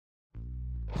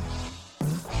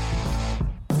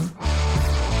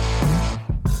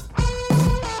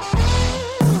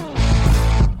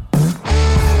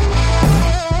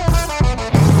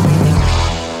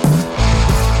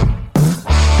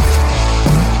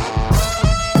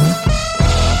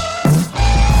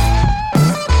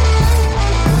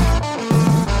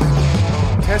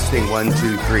Testing 1 2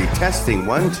 3. Testing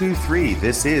 1 2 3.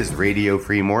 This is Radio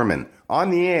Free Mormon on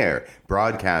the air,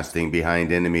 broadcasting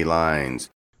behind enemy lines.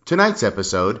 Tonight's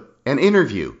episode, an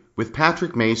interview with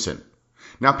Patrick Mason.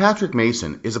 Now, Patrick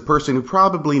Mason is a person who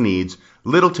probably needs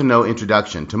little to no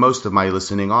introduction to most of my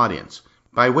listening audience.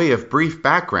 By way of brief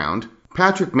background,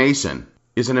 Patrick Mason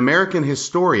is an American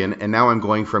historian, and now I'm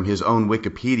going from his own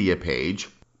Wikipedia page.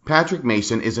 Patrick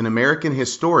Mason is an American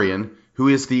historian who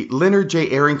is the Leonard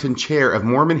J. Arrington Chair of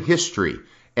Mormon History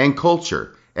and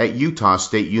Culture at Utah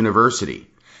State University,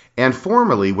 and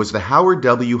formerly was the Howard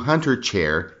W. Hunter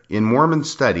Chair in Mormon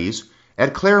Studies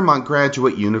at Claremont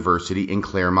Graduate University in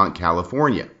Claremont,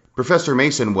 California. Professor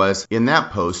Mason was in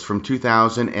that post from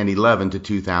 2011 to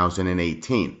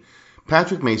 2018.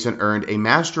 Patrick Mason earned a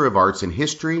Master of Arts in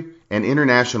History and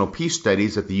International Peace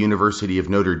Studies at the University of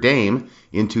Notre Dame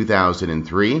in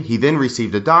 2003. He then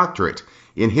received a doctorate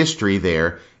in history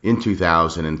there in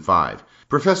 2005.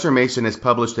 Professor Mason has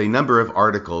published a number of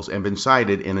articles and been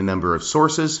cited in a number of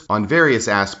sources on various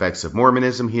aspects of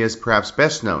Mormonism. He is perhaps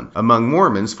best known among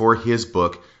Mormons for his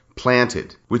book,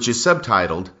 Planted, which is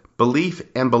subtitled Belief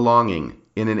and Belonging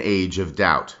in an Age of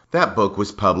Doubt. That book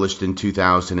was published in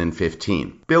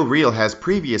 2015. Bill Reel has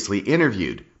previously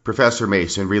interviewed Professor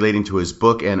Mason relating to his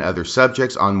book and other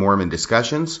subjects on Mormon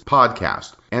Discussions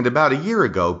podcast. And about a year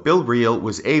ago, Bill Reel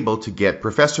was able to get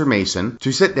Professor Mason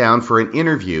to sit down for an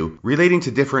interview relating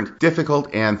to different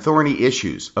difficult and thorny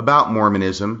issues about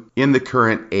Mormonism in the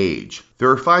current age. There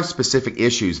are 5 specific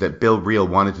issues that Bill Reel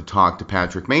wanted to talk to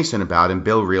Patrick Mason about, and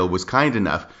Bill Reel was kind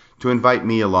enough to invite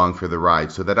me along for the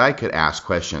ride so that I could ask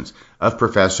questions of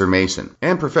Professor Mason.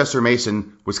 And Professor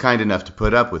Mason was kind enough to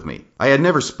put up with me. I had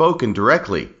never spoken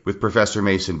directly with Professor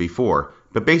Mason before,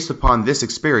 but based upon this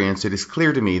experience, it is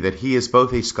clear to me that he is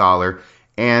both a scholar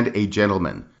and a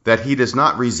gentleman, that he does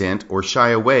not resent or shy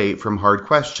away from hard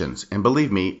questions. And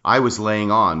believe me, I was laying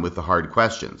on with the hard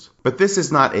questions. But this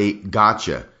is not a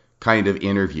gotcha kind of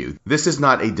interview. This is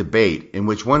not a debate in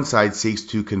which one side seeks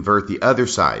to convert the other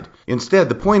side. Instead,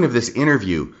 the point of this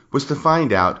interview was to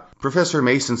find out Professor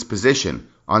Mason's position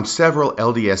on several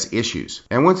LDS issues.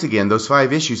 And once again, those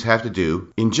 5 issues have to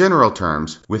do, in general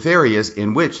terms, with areas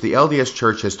in which the LDS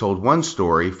Church has told one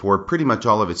story for pretty much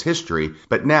all of its history,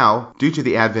 but now, due to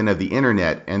the advent of the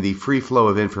internet and the free flow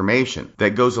of information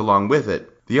that goes along with it,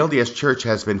 the LDS Church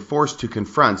has been forced to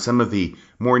confront some of the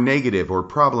more negative or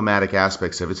problematic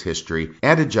aspects of its history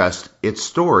and adjust its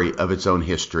story of its own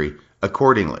history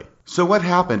accordingly. So what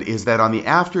happened is that on the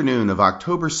afternoon of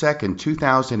October 2nd,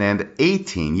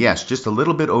 2018, yes, just a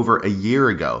little bit over a year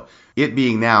ago, it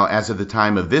being now, as of the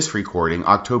time of this recording,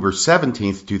 October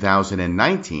 17th,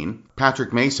 2019,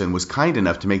 Patrick Mason was kind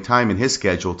enough to make time in his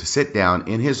schedule to sit down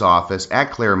in his office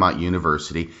at Claremont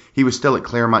University. He was still at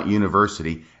Claremont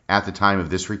University at the time of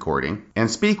this recording,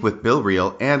 and speak with Bill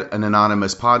Reel and an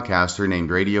anonymous podcaster named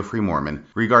Radio Free Mormon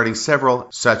regarding several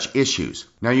such issues.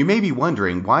 Now, you may be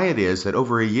wondering why it is that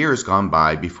over a year has gone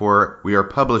by before we are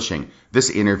publishing this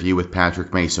interview with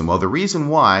Patrick Mason. Well, the reason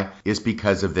why is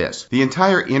because of this. The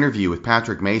entire interview with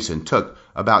Patrick Mason took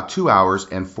about 2 hours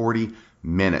and 40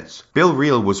 minutes. Bill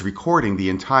Reel was recording the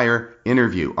entire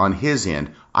interview on his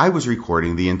end. I was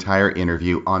recording the entire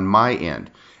interview on my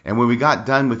end. And when we got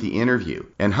done with the interview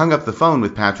and hung up the phone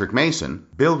with Patrick Mason,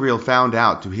 Bill Reel found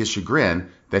out to his chagrin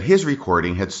that his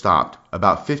recording had stopped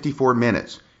about 54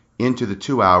 minutes into the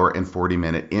 2 hour and 40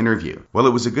 minute interview. Well,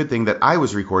 it was a good thing that I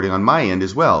was recording on my end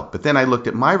as well, but then I looked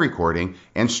at my recording,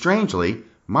 and strangely,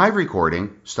 my recording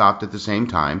stopped at the same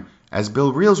time as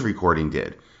Bill Reel's recording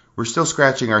did. We're still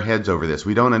scratching our heads over this.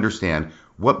 We don't understand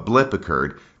what blip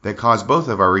occurred that caused both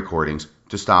of our recordings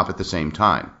to stop at the same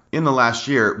time. In the last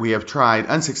year, we have tried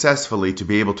unsuccessfully to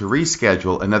be able to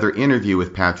reschedule another interview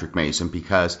with Patrick Mason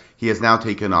because he has now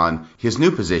taken on his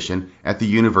new position at the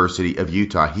University of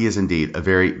Utah. He is indeed a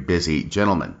very busy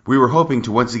gentleman. We were hoping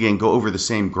to once again go over the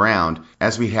same ground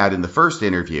as we had in the first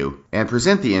interview and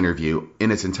present the interview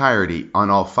in its entirety on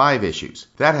all 5 issues.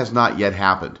 That has not yet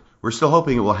happened. We're still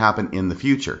hoping it will happen in the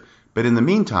future. But in the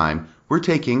meantime, we're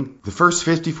taking the first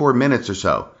 54 minutes or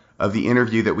so of the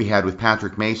interview that we had with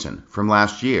Patrick Mason from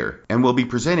last year, and we'll be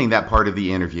presenting that part of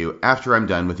the interview after I'm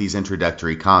done with these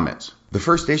introductory comments. The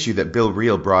first issue that Bill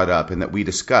Reel brought up and that we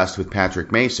discussed with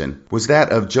Patrick Mason was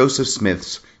that of Joseph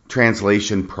Smith's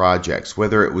translation projects,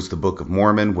 whether it was the Book of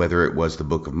Mormon, whether it was the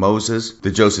Book of Moses,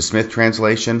 the Joseph Smith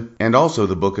translation, and also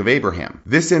the Book of Abraham.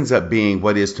 This ends up being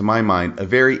what is, to my mind, a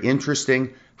very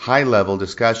interesting high-level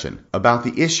discussion about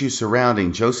the issues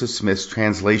surrounding Joseph Smith's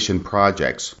translation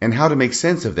projects and how to make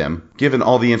sense of them, given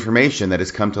all the information that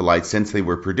has come to light since they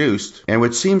were produced, and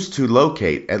which seems to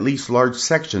locate at least large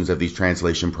sections of these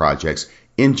translation projects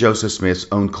in Joseph Smith's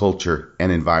own culture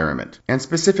and environment, and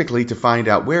specifically to find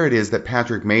out where it is that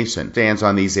Patrick Mason stands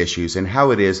on these issues and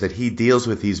how it is that he deals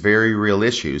with these very real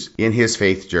issues in his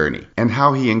faith journey, and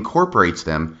how he incorporates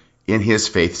them in his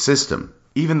faith system.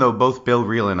 Even though both Bill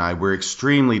Reel and I were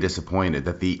extremely disappointed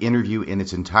that the interview in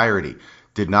its entirety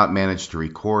did not manage to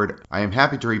record, I am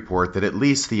happy to report that at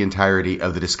least the entirety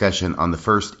of the discussion on the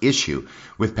first issue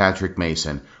with Patrick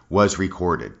Mason was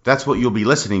recorded. That's what you'll be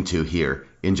listening to here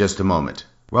in just a moment.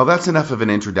 Well, that's enough of an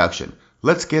introduction.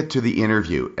 Let's get to the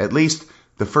interview, at least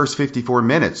the first 54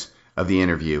 minutes of the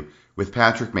interview with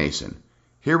Patrick Mason.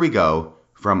 Here we go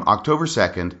from October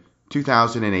 2nd,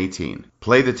 2018.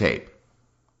 Play the tape.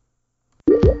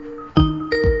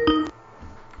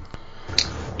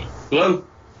 Hello.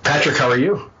 Patrick, how are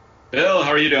you? Bill, how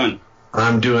are you doing?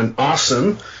 I'm doing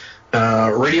awesome.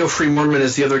 Radio Free Mormon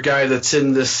is the other guy that's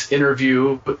in this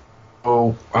interview.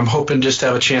 Oh, I'm hoping just to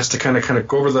have a chance to kind of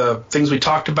go over the things we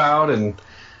talked about, and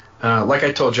like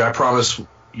I told you, I promise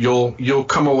you'll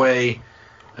come away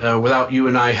without you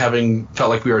and I having felt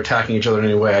like we were attacking each other in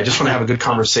any way. I just want to have a good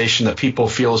conversation that people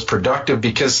feel is productive,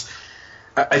 because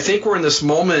I think we're in this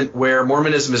moment where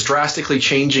Mormonism is drastically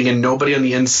changing, and nobody on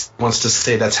the inside wants to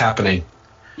say that's happening.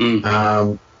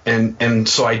 And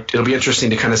so it'll be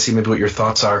interesting to kind of see maybe what your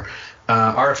thoughts are.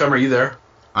 RFM, are you there?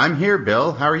 I'm here,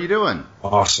 Bill. How are you doing?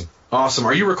 Awesome.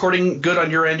 Are you recording good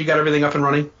on your end? You got everything up and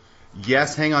running?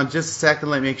 Yes, hang on just a second.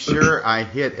 Let me make sure I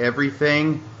hit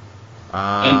everything.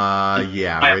 Ready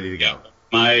to go.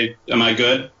 Am I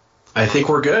good? I think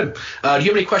we're good. Do you have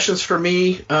any questions for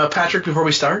me, Patrick, before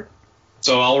we start?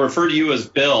 So I'll refer to you as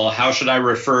Bill. How should I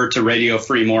refer to Radio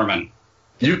Free Mormon?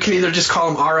 You can either just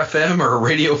call him RFM or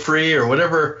Radio Free or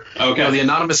whatever. Okay. The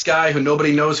anonymous guy who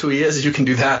nobody knows who he is, you can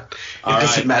do that. It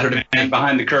doesn't matter to me. And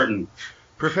behind the curtain.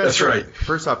 Professor, that's right.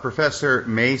 First off, Professor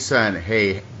Mason,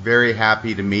 hey, very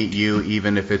happy to meet you,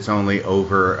 even if it's only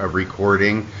over a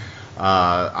recording.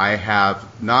 I have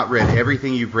not read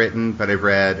everything you've written, but I've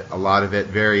read a lot of it.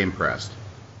 Very impressed.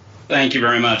 Thank you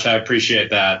very much. I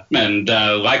appreciate that. And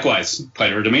likewise,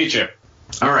 pleasure to meet you.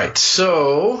 All right,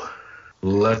 so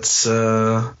let's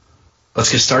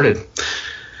get started.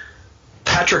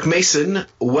 Patrick Mason,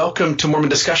 welcome to Mormon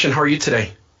Discussion. How are you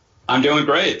today? I'm doing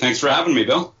great. Thanks for having me,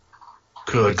 Bill.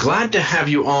 Good. Glad to have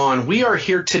you on. We are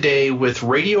here today with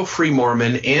Radio Free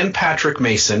Mormon and Patrick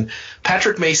Mason.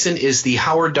 Patrick Mason is the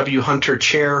Howard W. Hunter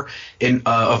Chair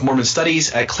of Mormon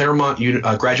Studies at Claremont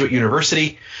Graduate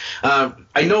University.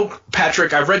 I know,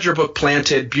 Patrick, I've read your book,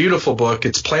 Planted. Beautiful book.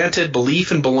 It's Planted,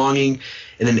 Belief and Belonging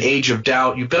in an Age of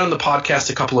Doubt. You've been on the podcast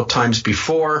a couple of times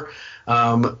before.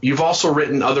 You've also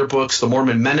written other books, The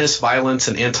Mormon Menace, Violence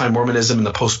and Anti-Mormonism in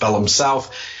the Postbellum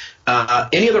South.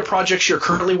 Any other projects you're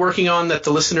currently working on that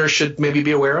the listeners should maybe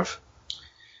be aware of?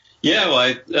 Yeah, well,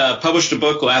 I published a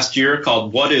book last year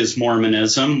called What is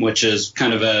Mormonism, which is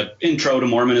kind of an intro to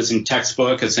Mormonism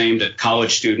textbook. It's aimed at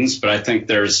college students, but I think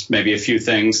there's maybe a few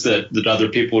things that other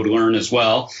people would learn as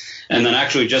well. And then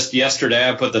actually just yesterday,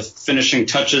 I put the finishing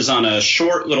touches on a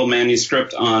short little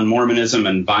manuscript on Mormonism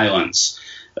and violence.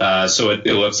 So it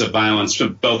looks at violence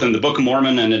both in the Book of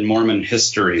Mormon and in Mormon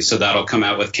history. So that'll come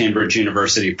out with Cambridge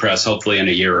University Press, hopefully in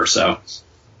a year or so.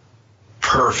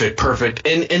 Perfect.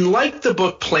 And like the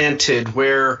book Planted,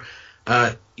 where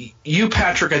you,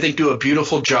 Patrick, I think do a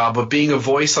beautiful job of being a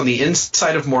voice on the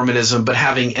inside of Mormonism, but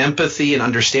having empathy and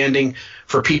understanding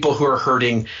for people who are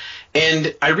hurting.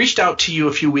 And I reached out to you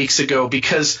a few weeks ago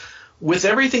because with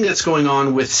everything that's going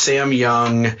on with Sam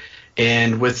Young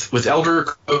and with Elder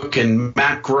Cook and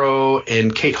Matt Groh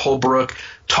and Kate Holbrook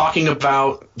talking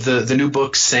about the new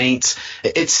book, Saints,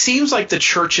 it seems like the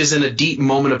church is in a deep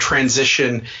moment of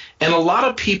transition, and a lot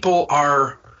of people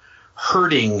are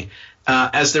hurting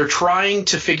as they're trying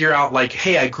to figure out, like,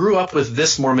 hey, I grew up with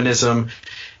this Mormonism,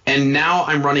 and now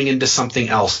I'm running into something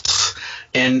else.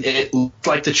 And it looks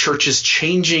like the church is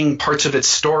changing parts of its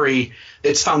story,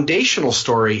 its foundational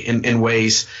story in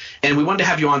ways. And we wanted to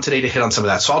have you on today to hit on some of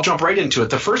that. So I'll jump right into it.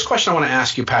 The first question I want to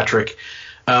ask you, Patrick,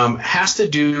 has to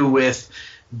do with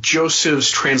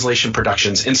Joseph's translation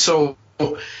productions. And so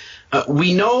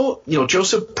we know,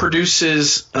 Joseph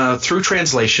produces through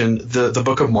translation the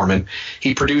Book of Mormon.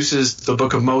 He produces the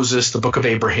Book of Moses, the Book of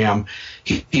Abraham.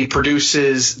 He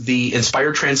produces the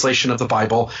inspired translation of the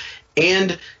Bible.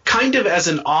 And kind of as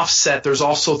an offset, there's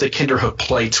also the Kinderhook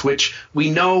plates, which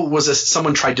we know was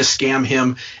someone tried to scam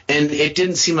him, and it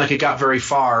didn't seem like it got very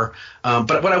far.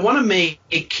 But what I want to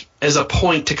make as a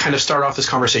point to kind of start off this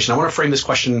conversation, I want to frame this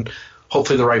question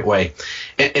hopefully the right way.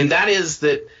 And that is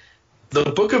that the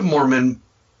Book of Mormon,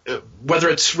 whether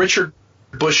it's Richard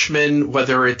Bushman,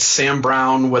 whether it's Sam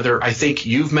Brown, whether I think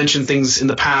you've mentioned things in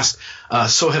the past,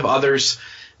 so have others,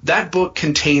 that book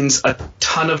contains a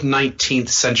ton of 19th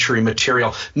century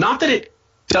material. Not that it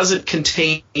doesn't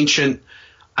contain ancient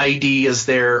ideas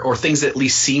there or things that at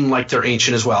least seem like they're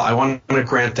ancient as well. I want to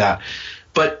grant that.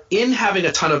 But in having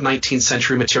a ton of 19th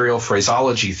century material,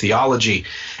 phraseology, theology,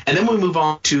 and then we move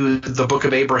on to the Book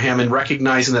of Abraham and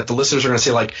recognizing that the listeners are going to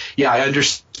say, like, yeah, I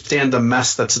understand the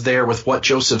mess that's there with what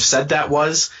Joseph said that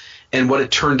was and what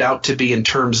it turned out to be in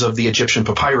terms of the Egyptian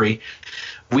papyri.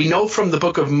 We know from the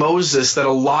Book of Moses that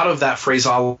a lot of that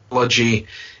phraseology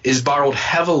is borrowed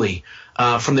heavily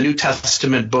from the New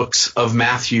Testament books of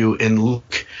Matthew and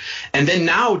Luke. And then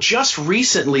now, just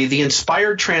recently, the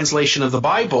inspired translation of the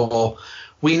Bible,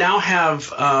 we now have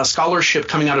scholarship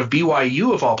coming out of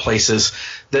BYU, of all places,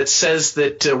 that says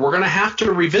that we're going to have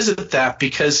to revisit that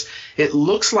because it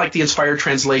looks like the inspired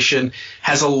translation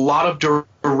has a lot of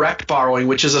direct borrowing,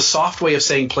 which is a soft way of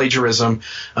saying plagiarism,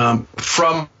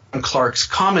 from Clark's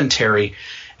commentary.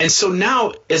 And so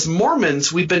now, as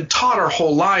Mormons, we've been taught our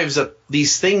whole lives that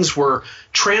these things were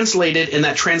translated and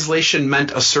that translation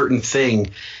meant a certain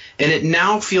thing. And it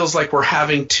now feels like we're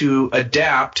having to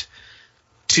adapt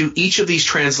to each of these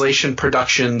translation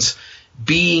productions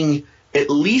being, at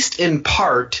least in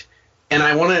part, and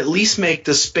I want to at least make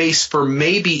the space for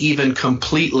maybe even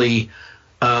completely,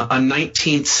 a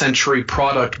 19th century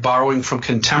product borrowing from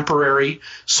contemporary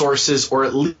sources, or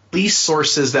at least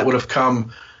sources that would have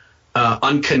come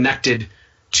unconnected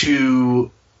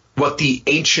to what the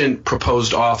ancient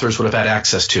proposed authors would have had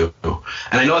access to. And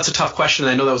I know that's a tough question,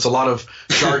 and I know that was a lot of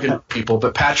jargon people,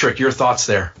 but Patrick, your thoughts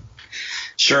there?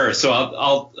 Sure. So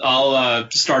I'll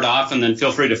start off, and then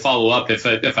feel free to follow up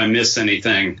if I miss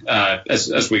anything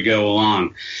as we go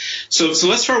along. So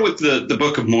let's start with the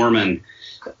Book of Mormon.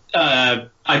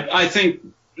 I think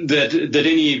that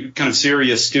any kind of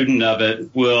serious student of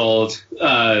it will,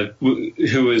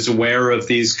 who is aware of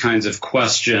these kinds of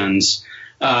questions,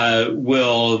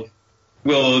 will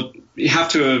have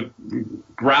to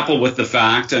grapple with the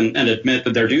fact and admit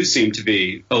that there do seem to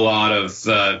be a lot of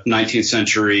 19th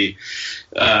century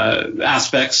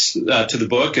aspects to the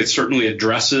book. It certainly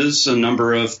addresses a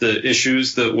number of the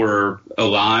issues that were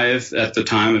alive at the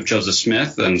time of Joseph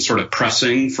Smith and sort of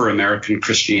pressing for American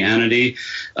Christianity.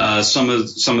 Some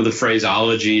of the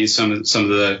phraseology, some of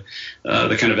the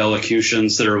kind of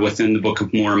elocutions that are within the Book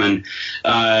of Mormon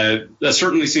that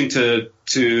certainly seem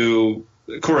to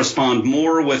correspond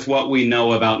more with what we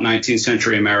know about 19th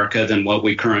century America than what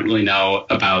we currently know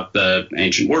about the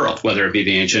ancient world, whether it be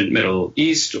the ancient Middle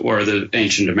East or the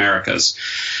ancient Americas.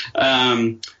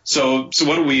 So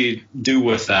what do we do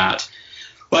with that?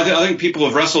 Well, I think people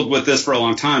have wrestled with this for a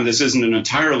long time. This isn't an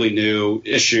entirely new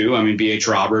issue. I mean, B.H.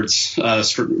 Roberts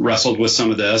wrestled with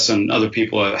some of this, and other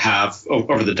people have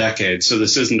over the decades. So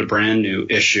this isn't a brand new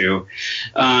issue.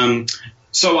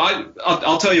 So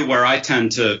I'll tell you where I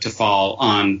tend to fall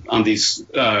on these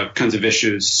kinds of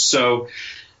issues. So,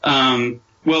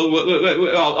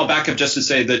 I'll back up just to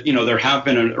say that, there have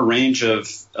been a range of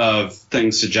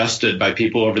things suggested by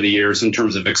people over the years in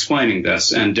terms of explaining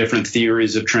this and different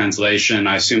theories of translation.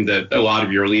 I assume that a lot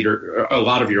of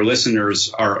your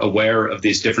listeners are aware of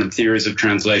these different theories of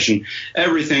translation.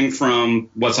 Everything from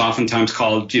what's oftentimes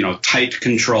called, tight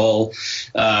control,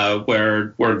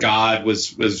 where God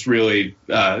was really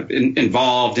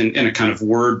involved in a kind of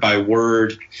word by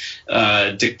word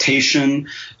dictation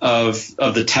of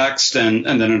the text, and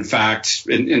then in fact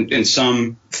in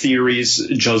some theories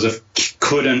Joseph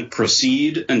couldn't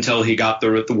proceed until he got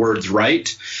the words right.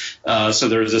 So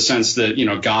there's a sense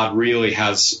that God really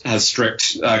has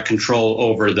strict control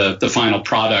over the final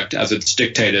product as it's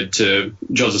dictated to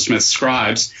Joseph Smith's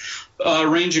scribes,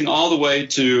 ranging all the way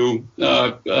to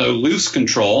loose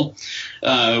control,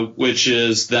 which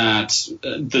is that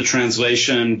the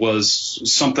translation was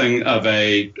something of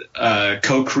a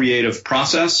co-creative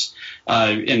process.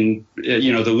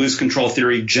 The loose control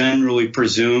theory generally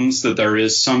presumes that there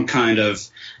is some kind of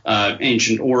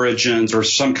ancient origins or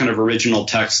some kind of original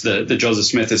text that Joseph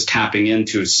Smith is tapping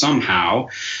into somehow,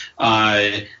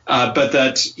 but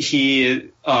that he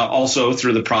also,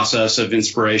 through the process of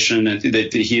inspiration, and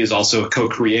that he is also a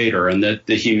co-creator, and that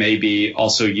he may be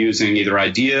also using either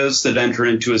ideas that enter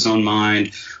into his own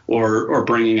mind or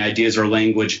bringing ideas or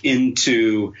language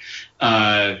into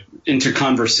into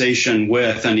conversation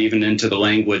with and even into the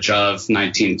language of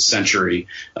 19th century,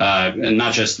 and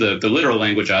not just the literal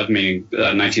language of, meaning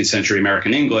 19th century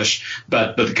American English,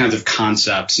 but the kinds of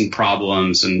concepts and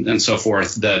problems and so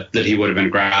forth that he would have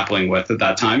been grappling with at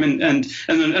that time. And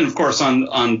of course,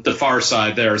 on the far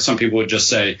side there, some people would just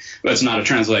say, well, it's not a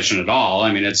translation at all.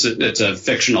 I mean, it's a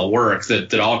fictional work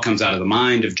that all comes out of the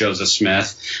mind of Joseph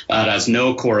Smith. It has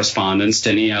no correspondence to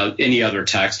any other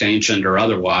text, ancient or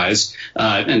otherwise.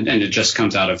 And it just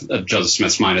comes out of Joseph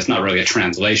Smith's mind. It's not really a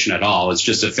translation at all. It's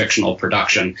just a fictional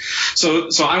production. So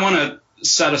I want to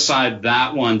set aside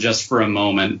that one just for a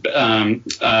moment,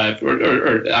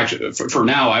 or actually for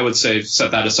now, I would say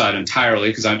set that aside entirely,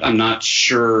 because I'm not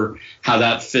sure how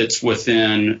that fits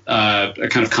within a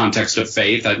kind of context of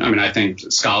faith. I mean, I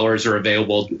think scholars are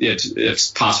available.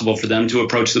 It's possible for them to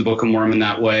approach the Book of Mormon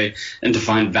that way and to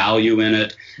find value in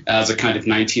it as a kind of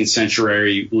 19th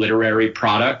century literary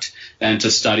product and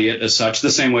to study it as such, the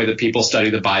same way that people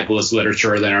study the Bible as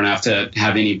literature. They don't have to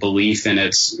have any belief in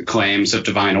its claims of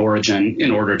divine origin in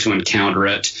order to encounter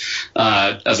it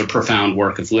as a profound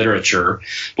work of literature.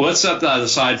 But let's set that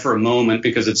aside for a moment,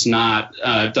 because it's not,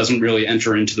 doesn't really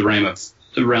enter into the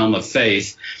realm of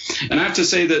faith. And I have to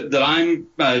say that I'm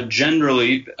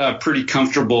generally pretty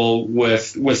comfortable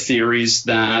with theories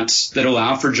that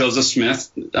allow for Joseph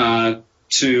Smith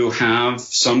to have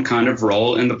some kind of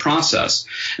role in the process.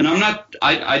 And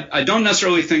I don't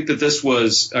necessarily think that this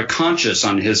was conscious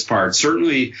on his part.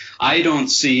 Certainly, I don't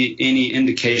see any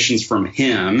indications from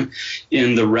him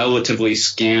in the relatively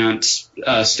scant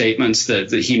statements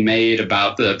that he made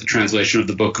about the translation of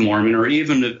the Book of Mormon, or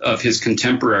even of his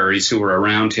contemporaries who were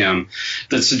around him,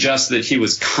 that suggest that he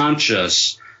was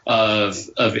conscious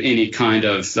of any kind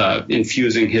of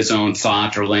infusing his own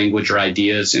thought or language or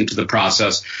ideas into the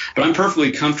process. But I'm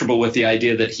perfectly comfortable with the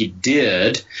idea that he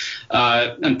did.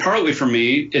 And partly for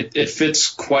me, it fits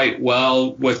quite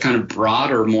well with kind of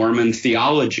broader Mormon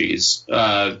theologies,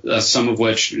 some of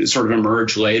which sort of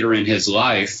emerge later in his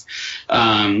life.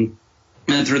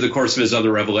 And through the course of his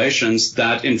other revelations,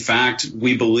 that in fact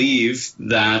we believe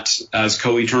that as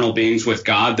co-eternal beings with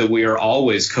God, that we are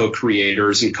always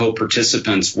co-creators and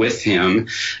co-participants with him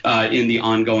in the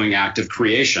ongoing act of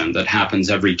creation that happens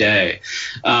every day.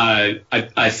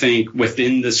 I think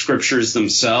within the scriptures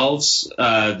themselves,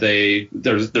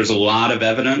 there's a lot of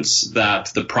evidence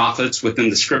that the prophets within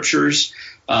the scriptures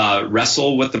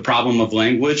wrestle with the problem of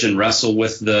language and wrestle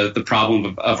with the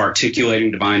problem of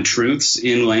articulating divine truths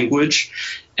in language.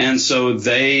 And so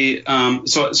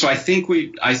so I think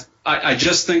I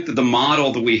just think that the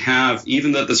model that we have,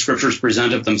 even that the scriptures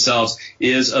present of themselves,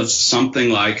 is of something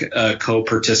like a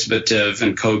co-participative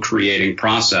and co-creating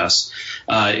process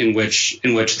in which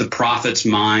the prophet's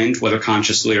mind, whether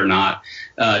consciously or not,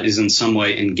 is in some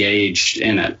way engaged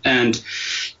in it.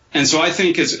 And so I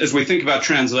think as we think about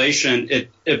translation,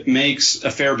 it makes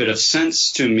a fair bit of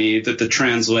sense to me that the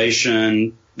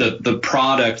translation, the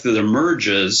product that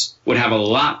emerges, would have a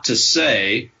lot to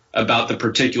say about the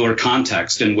particular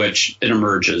context in which it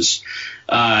emerges.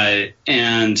 And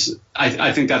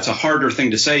I think that's a harder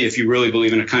thing to say if you really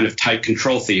believe in a kind of tight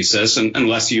control thesis,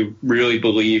 unless you really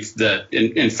believe that,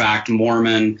 in fact,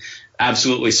 Mormon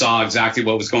absolutely saw exactly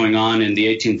what was going on in the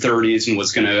 1830s and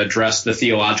was going to address the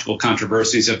theological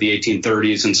controversies of the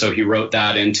 1830s. And so he wrote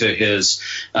that into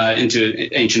into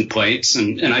ancient plates.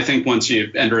 And I think once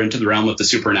you enter into the realm of the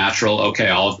supernatural, okay,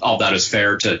 all that is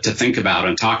fair to think about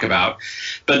and talk about.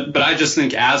 But I just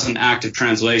think as an act of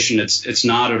translation, it's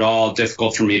not at all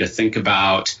difficult for me to think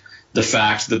about the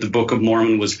fact that the Book of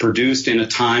Mormon was produced in a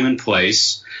time and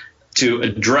place to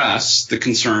address the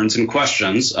concerns and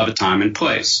questions of a time and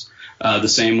place. The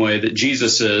same way that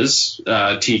Jesus's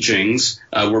teachings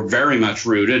were very much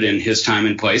rooted in his time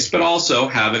and place, but also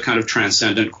have a kind of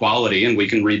transcendent quality, and we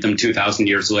can read them 2,000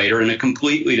 years later in a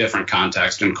completely different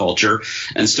context and culture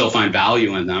and still find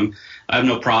value in them. I have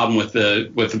no problem with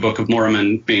the Book of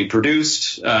Mormon being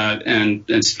produced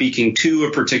and speaking to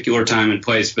a particular time and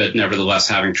place, but nevertheless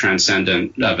having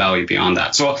transcendent value beyond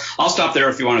that. So I'll stop there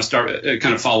if you want to start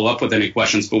kind of follow up with any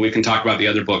questions, but we can talk about the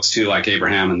other books too, like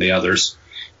Abraham and the others.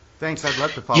 Thanks. I'd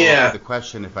love to follow up with a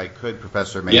question if I could,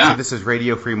 Professor Mason. Yeah. This is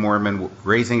Radio Free Mormon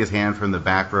raising his hand from the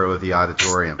back row of the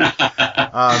auditorium.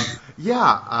 I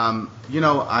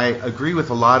agree with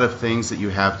a lot of things that you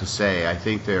have to say. I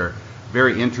think they're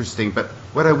very interesting. But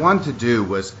what I wanted to do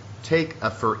was take a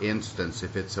for instance,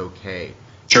 if it's okay.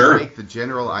 Sure. Take the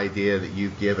general idea that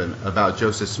you've given about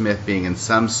Joseph Smith being in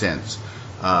some sense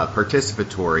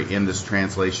participatory in this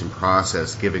translation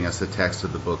process, giving us the text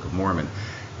of the Book of Mormon.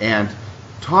 And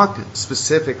talk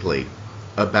specifically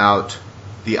about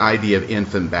the idea of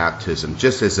infant baptism,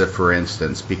 just as a for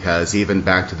instance, because even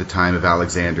back to the time of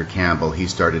Alexander Campbell, he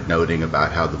started noting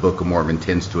about how the Book of Mormon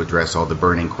tends to address all the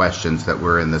burning questions that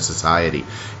were in the society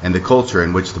and the culture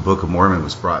in which the Book of Mormon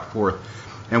was brought forth.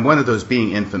 And one of those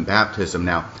being infant baptism.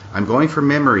 Now, I'm going from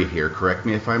memory here, correct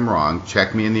me if I'm wrong,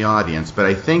 check me in the audience, but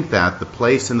I think that the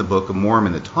place in the Book of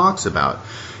Mormon that talks about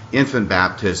infant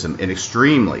baptism in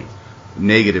extremely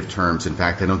negative terms. In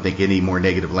fact, I don't think any more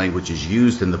negative language is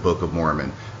used in the Book of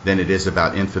Mormon than it is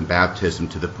about infant baptism,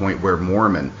 to the point where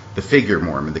Mormon, the figure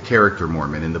Mormon, the character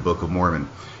Mormon in the Book of Mormon,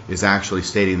 is actually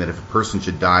stating that if a person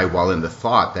should die while in the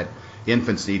thought that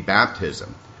infants need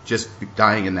baptism, just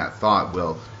dying in that thought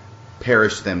will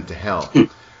perish them to hell.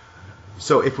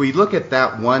 So if we look at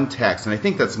that one text, and I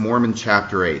think that's Mormon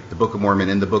chapter 8, the Book of Mormon,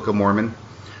 in the Book of Mormon,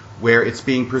 where it's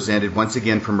being presented once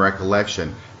again from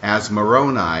recollection as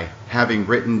Moroni having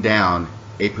written down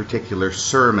a particular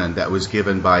sermon that was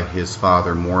given by his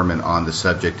father Mormon on the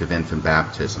subject of infant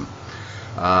baptism.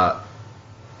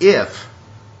 If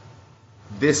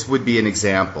this would be an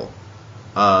example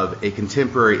of a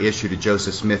contemporary issue to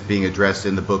Joseph Smith being addressed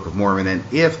in the Book of Mormon, and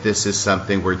if this is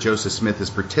something where Joseph Smith is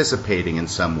participating in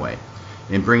some way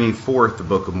in bringing forth the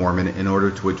Book of Mormon in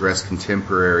order to address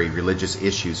contemporary religious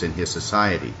issues in his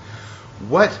society,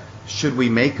 what should we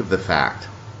make of the fact,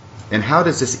 and how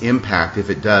does this impact, if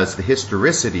it does, the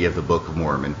historicity of the Book of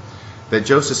Mormon, that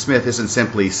Joseph Smith isn't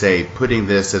simply, say, putting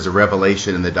this as a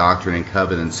revelation in the Doctrine and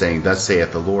Covenants saying, "Thus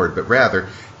saith the Lord," but rather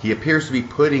he appears to be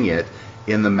putting it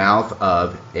in the mouth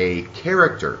of a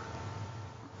character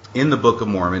in the Book of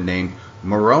Mormon named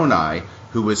Moroni,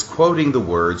 who was quoting the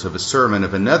words of a sermon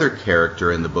of another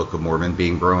character in the Book of Mormon,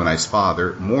 being Moroni's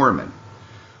father, Mormon.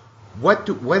 What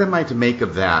am I to make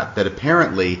of that? That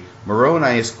apparently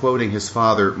Moroni is quoting his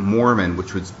father Mormon,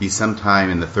 which would be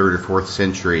sometime in the 3rd or 4th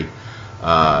century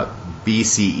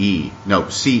CE,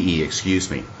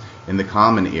 in the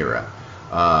Common Era,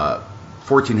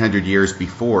 1400 years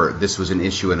before this was an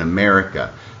issue in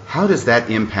America. How does that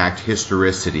impact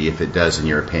historicity, if it does, in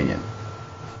your opinion?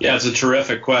 Yeah, it's a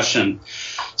terrific question.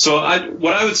 So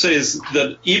what I would say is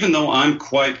that even though I'm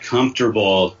quite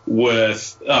comfortable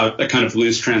with a kind of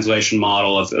loose translation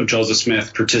model of Joseph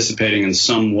Smith participating in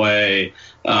some way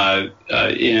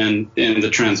in the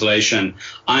translation,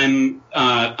 I'm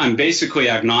basically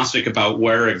agnostic about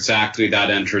where exactly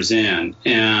that enters in,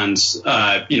 and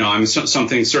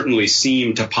something certainly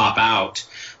seemed to pop out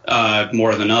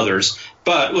more than others.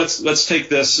 But let's take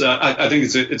this. I think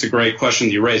it's a great question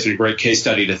that you raised, and a great case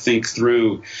study to think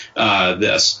through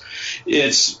this.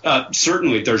 It's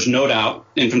certainly, there's no doubt,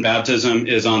 infant baptism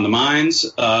is on the minds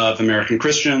of American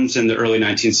Christians in the early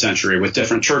 19th century, with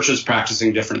different churches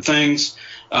practicing different things.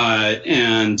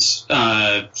 And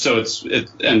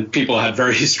people had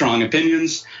very strong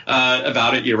opinions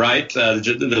about it. You're right.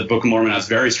 The Book of Mormon has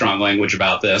very strong language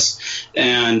about this,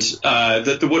 and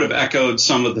that would have echoed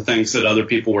some of the things that other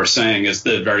people were saying as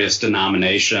the various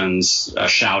denominations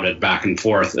shouted back and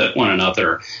forth at one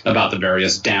another about the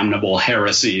various damnable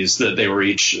heresies that they were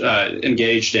each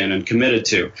engaged in and committed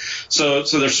to. So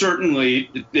there's certainly,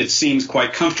 it seems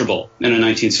quite comfortable in a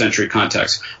 19th century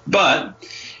context, but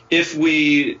if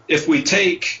we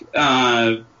take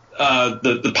the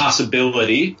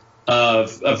possibility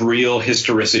of real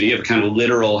historicity, of kind of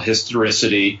literal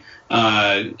historicity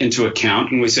into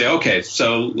account, and we say, okay,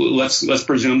 so let's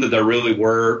presume that there really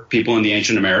were people in the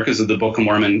ancient Americas, that the Book of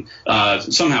Mormon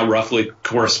somehow roughly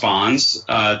corresponds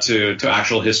to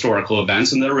actual historical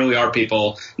events, and there really are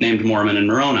people named Mormon and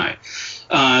Moroni.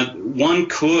 One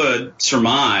could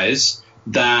surmise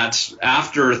that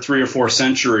after 3 or 4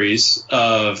 centuries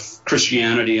of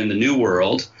Christianity in the New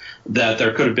World, that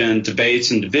there could have been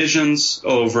debates and divisions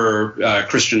over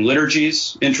Christian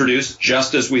liturgies introduced,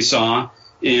 just as we saw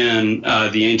in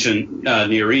the ancient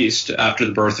Near East after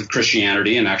the birth of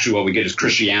Christianity. And actually what we get is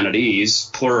Christianities,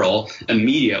 plural,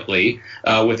 immediately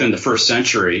within the 1st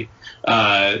century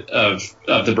of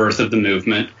the birth of the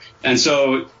movement. And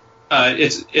so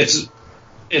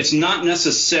it's not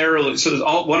necessarily,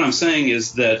 so what I'm saying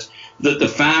is that the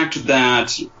fact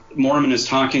that Mormon is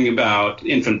talking about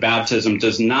infant baptism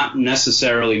does not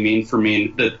necessarily mean for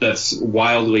me that that's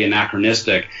wildly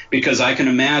anachronistic, because I can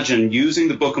imagine, using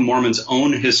the Book of Mormon's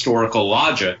own historical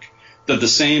logic, that the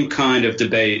same kind of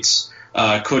debates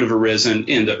could have arisen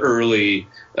in the early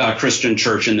Christian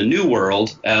church in the New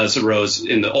World as arose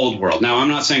in the Old World. Now, I'm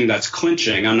not saying that's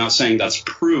clinching. I'm not saying that's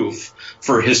proof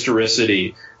for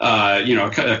historicity,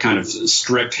 a kind of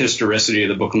strict historicity of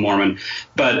the Book of Mormon.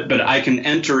 But I can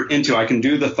I can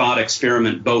do the thought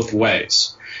experiment both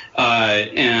ways.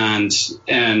 And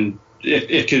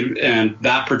it could, and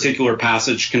that particular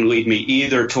passage can lead me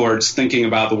either towards thinking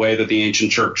about the way that the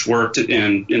ancient church worked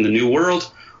in the New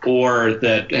World, or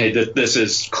that, hey, that this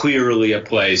is clearly a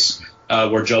place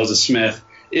where Joseph Smith,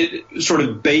 it sort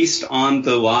of based on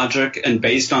the logic and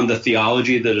based on the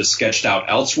theology that is sketched out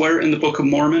elsewhere in the Book of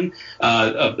Mormon,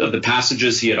 of the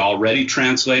passages he had already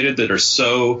translated that are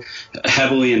so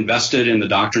heavily invested in the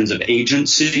doctrines of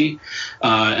agency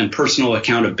and personal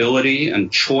accountability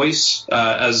and choice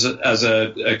as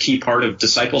a key part of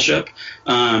discipleship,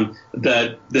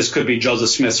 that this could be Joseph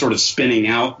Smith sort of spinning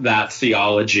out that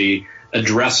theology,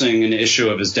 addressing an issue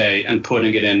of his day and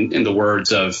putting it in the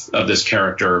words of this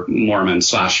character,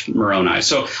 Mormon/Moroni.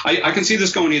 So I can see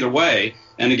this going either way.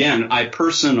 And again, I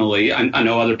personally, I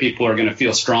know other people are going to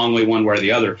feel strongly one way or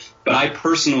the other, but I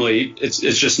personally, it's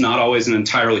just not always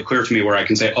entirely clear to me where I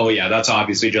can say, oh yeah, that's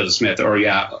obviously Joseph Smith, or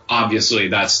yeah, obviously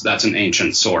that's an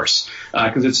ancient source,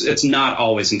 because it's not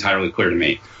always entirely clear to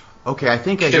me. Okay, I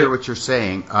think I hear what you're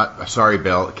saying. Sorry,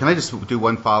 Bill. Can I just do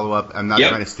one follow-up? I'm not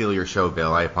trying to steal your show,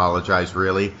 Bill. I apologize,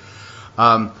 really.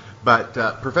 But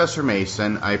Professor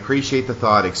Mason, I appreciate the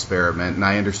thought experiment, and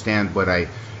I understand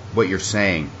what you're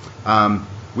saying.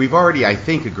 We've already, I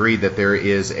think, agreed that there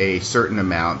is a certain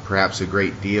amount, perhaps a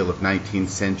great deal, of 19th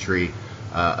century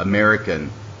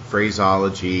American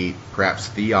phraseology, perhaps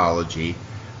theology,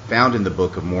 found in the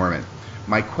Book of Mormon.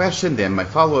 My question then, my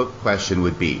follow-up question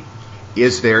would be,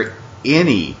 is there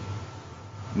any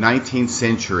 19th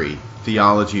century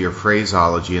theology or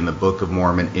phraseology in the Book of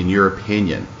Mormon, in your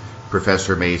opinion,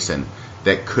 Professor Mason,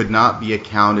 that could not be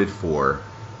accounted for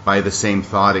by the same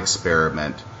thought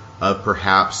experiment of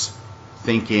perhaps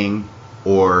thinking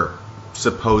or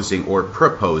supposing or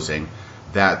proposing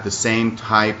that the same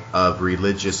type of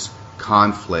religious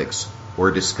conflicts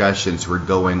or discussions were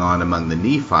going on among the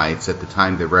Nephites at the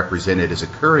time they're represented as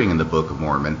occurring in the Book of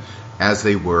Mormon as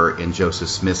they were in Joseph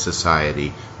Smith's society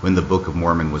when the Book of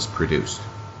Mormon was produced?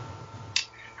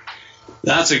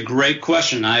 That's a great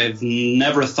question. I've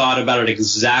never thought about it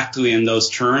exactly in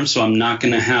those terms, so I'm not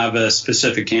going to have a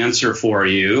specific answer for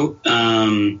you.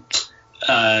 So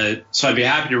I'd be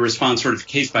happy to respond sort of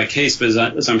case by case, but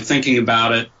as I'm thinking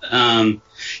about it,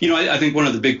 I think one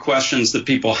of the big questions that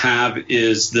people have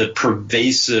is the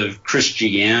pervasive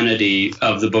Christianity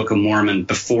of the Book of Mormon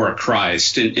before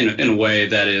Christ in a way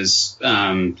that is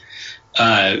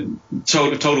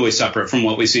totally separate from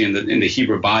what we see in the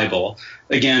Hebrew Bible.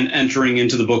 Again, entering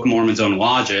into the Book of Mormon's own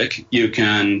logic, you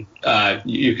can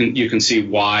see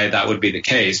why that would be the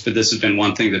case. But this has been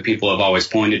one thing that people have always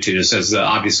pointed to, just as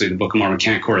obviously the Book of Mormon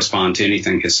can't correspond to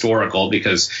anything historical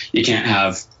because you can't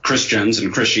have Christians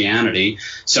and Christianity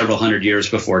several hundred years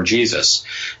before Jesus.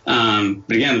 But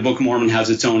again, the Book of Mormon has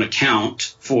its own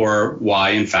account for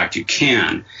why, in fact, you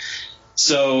can.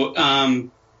 So I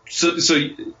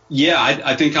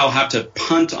think I'll have to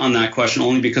punt on that question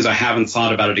only because I haven't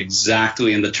thought about it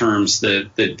exactly in the terms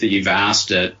that you've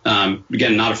asked it.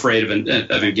 Again, not afraid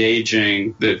of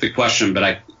engaging the question,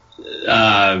 but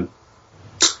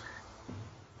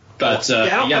that's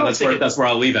where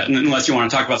I'll leave it, unless you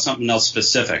want to talk about something else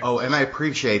specific. Oh, and I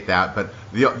appreciate that, but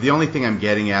the only thing I'm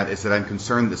getting at is that I'm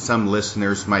concerned that some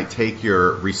listeners might take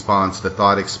your response, the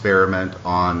thought experiment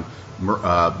on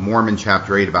Mormon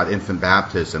chapter 8 about infant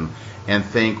baptism, and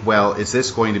think, well, is this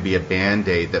going to be a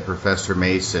Band-Aid that Professor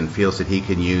Mason feels that he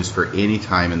can use for any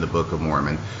time in the Book of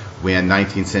Mormon when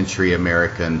 19th century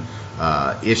American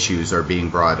issues are being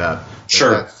brought up?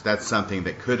 Sure. That's something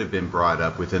that could have been brought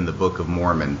up within the Book of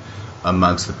Mormon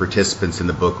amongst the participants in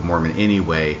the Book of Mormon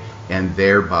anyway, and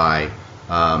thereby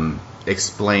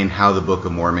explain how the Book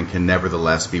of Mormon can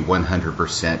nevertheless be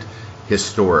 100%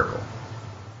 historical.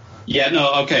 Yeah,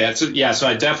 no, okay. So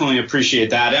I definitely appreciate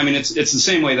that. I mean, it's the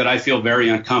same way that I feel very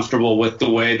uncomfortable with the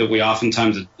way that we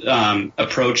oftentimes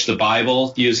approach the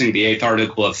Bible using the 8th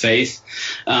article of faith,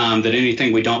 that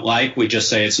anything we don't like, we just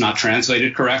say it's not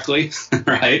translated correctly,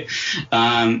 right?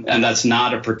 And that's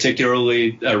not a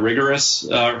particularly rigorous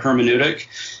hermeneutic.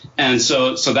 And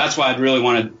so that's why I'd really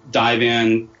want to dive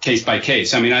in case by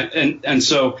case. I mean,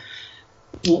 so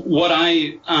what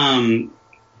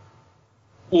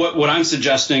What I'm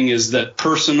suggesting is that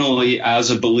personally,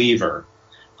 as a believer,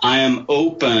 I am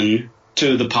open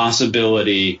to the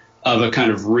possibility of a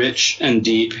kind of rich and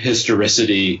deep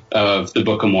historicity of the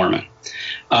Book of Mormon.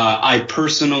 I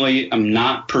personally am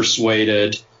not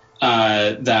persuaded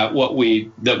that what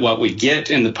we get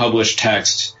in the published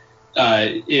text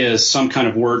is some kind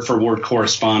of word-for-word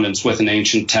correspondence with an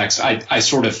ancient text. I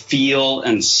sort of feel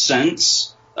and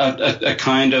sense a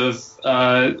kind of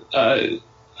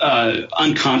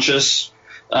unconscious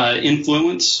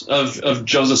influence of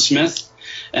Joseph Smith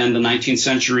and the 19th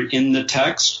century in the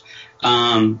text.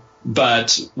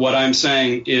 But what I'm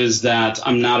saying is that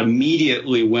I'm not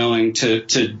immediately willing to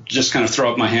just kind of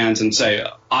throw up my hands and say,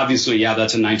 obviously, yeah,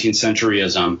 that's a 19th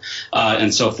centuryism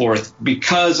and so forth,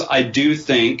 because I do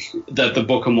think that the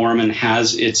Book of Mormon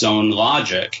has its own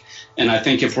logic. And I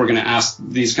think if we're going to ask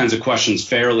these kinds of questions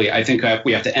fairly, I think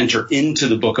we have to enter into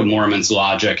the Book of Mormon's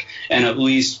logic and at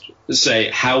least say,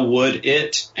 how would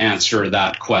it answer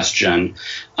that question?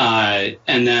 And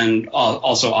then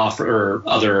also offer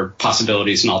other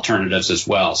possibilities and alternatives as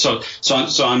well. So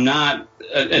I'm not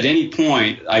at any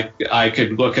point I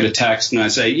could look at a text and I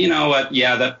say, you know what?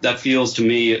 Yeah, that feels to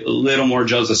me a little more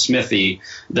Joseph Smithy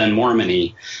than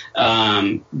Mormon-y.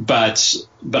 But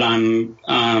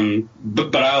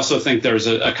I also think there's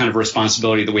a kind of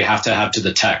responsibility that we have to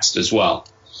the text as well.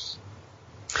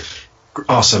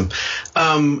 Awesome.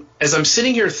 As I'm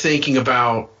sitting here thinking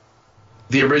about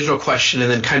the original question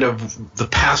and then kind of the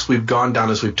path we've gone down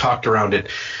as we've talked around it,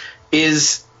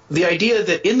 is the idea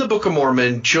that in the Book of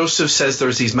Mormon, Joseph says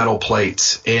there's these metal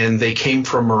plates and they came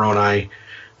from Moroni,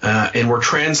 and we're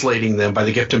translating them by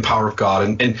the gift and power of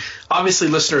God. And obviously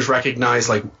listeners recognize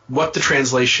like what the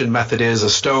translation method is. A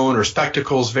stone or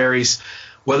spectacles varies,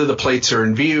 whether the plates are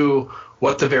in view,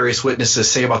 what the various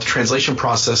witnesses say about the translation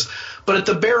process. But at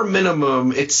the bare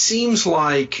minimum, it seems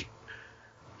like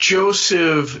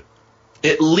Joseph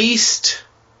at least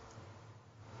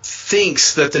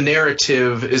thinks that the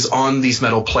narrative is on these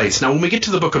metal plates. Now, when we get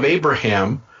to the Book of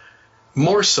Abraham,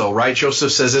 more so, right?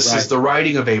 Joseph says this is the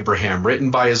writing of Abraham,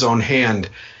 written by his own hand.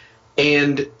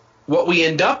 And what we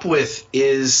end up with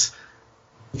is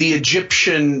the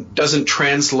Egyptian doesn't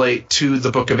translate to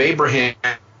the Book of Abraham.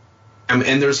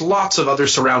 And there's lots of other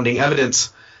surrounding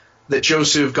evidence that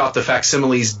Joseph got the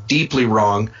facsimiles deeply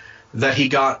wrong, that he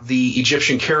got the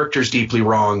Egyptian characters deeply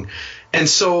wrong. And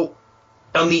so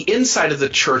on the inside of the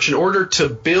church, in order to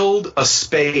build a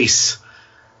space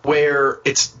where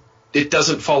it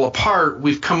doesn't fall apart,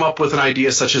 we've come up with an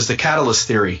idea such as the catalyst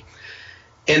theory.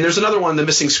 And there's another one, the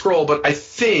missing scroll, but I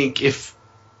think if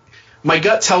my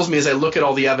gut tells me as I look at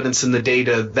all the evidence and the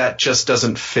data, that just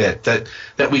doesn't fit, that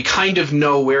we kind of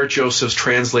know where Joseph's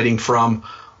translating from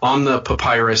on the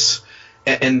papyrus,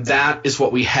 and that is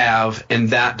what we have, and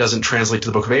that doesn't translate to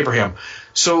the Book of Abraham.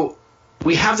 So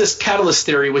we have this catalyst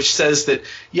theory which says that,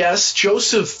 yes,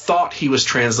 Joseph thought he was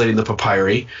translating the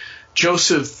papyri.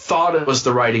 Joseph thought it was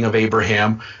the writing of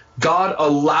Abraham. God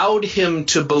allowed him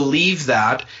to believe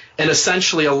that and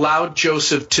essentially allowed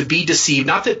Joseph to be deceived.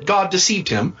 Not that God deceived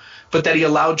him, but that he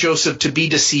allowed Joseph to be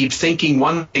deceived, thinking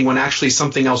one thing when actually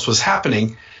something else was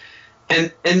happening.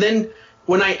 And then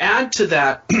when I add to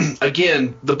that,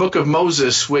 again, the book of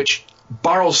Moses, which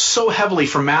borrows so heavily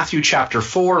from Matthew chapter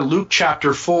 4, Luke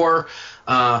chapter 4,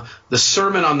 the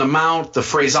Sermon on the Mount, the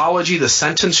phraseology, the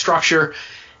sentence structure,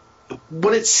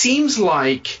 what it seems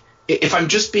like, if I'm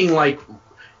just being like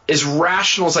as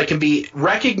rational as I can be,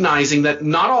 recognizing that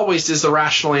not always is the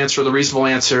rational answer, the reasonable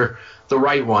answer, the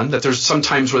right one, that there's some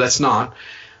times where that's not,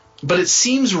 but it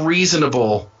seems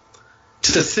reasonable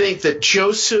to think that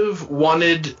Joseph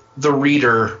wanted the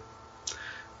reader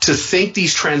to think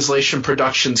these translation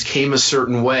productions came a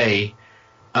certain way.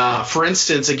 For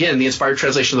instance, again, the inspired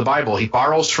translation of the Bible, he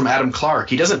borrows from Adam Clarke.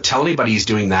 He doesn't tell anybody he's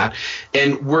doing that.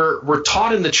 And we're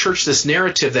taught in the church this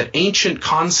narrative that ancient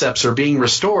concepts are being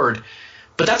restored,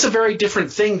 but that's a very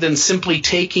different thing than simply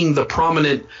taking the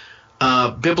prominent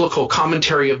biblical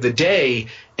commentary of the day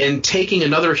and taking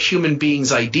another human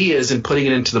being's ideas and putting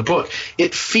it into the book.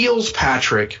 It feels,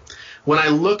 Patrick, when I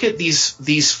look at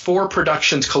these four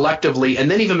productions collectively and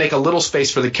then even make a little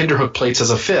space for the Kinderhook plates as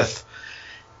a fifth,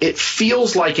 it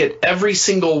feels like at every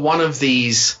single one of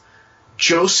these,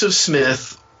 Joseph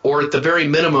Smith, or at the very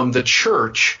minimum, the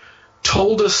church,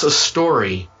 told us a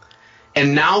story.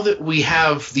 And now that we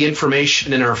have the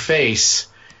information in our face,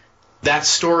 that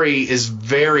story is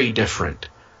very different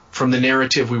from the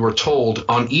narrative we were told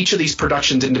on each of these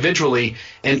productions individually,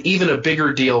 and even a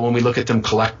bigger deal when we look at them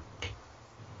collectively.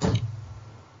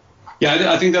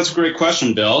 Yeah, I think that's a great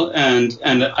question, Bill, and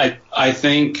I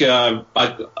think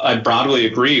I broadly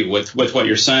agree with what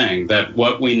you're saying, that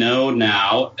what we know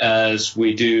now as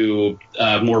we do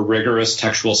more rigorous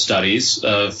textual studies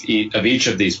of each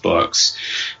of these books,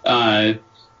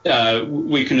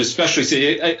 we can especially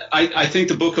see. I think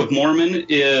the Book of Mormon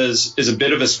is a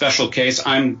bit of a special case.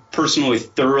 I'm personally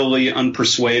thoroughly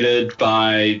unpersuaded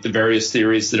by the various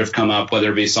theories that have come up,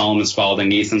 whether it be Solomon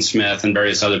Spaulding, Ethan Smith, and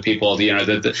various other people.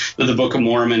 That the Book of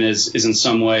Mormon is in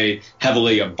some way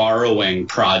heavily a borrowing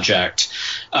project.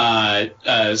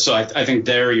 So I think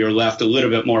there you're left a little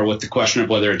bit more with the question of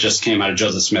whether it just came out of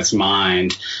Joseph Smith's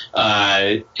mind,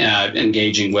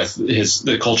 engaging with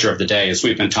the culture of the day, as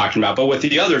we've been talking about. But with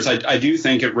the others, I do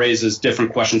think it raises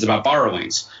different questions about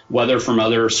borrowings, whether from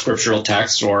other scriptural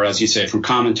texts or, as you say, from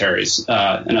commentaries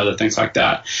and other things like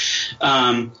that.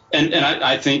 And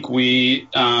I think we,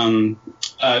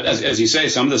 as you say,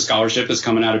 some of the scholarship is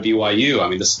coming out of BYU. I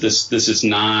mean, this is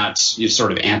not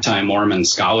sort of anti-Mormon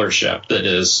scholarship that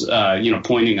is,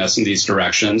 pointing us in these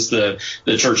directions. The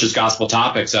Church's Gospel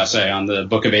Topics essay on the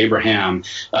Book of Abraham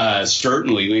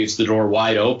certainly leaves the door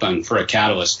wide open for a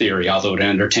catalyst theory, although it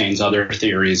entertains other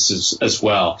theories as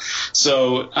well.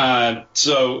 So I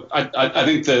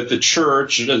think the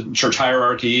church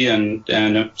hierarchy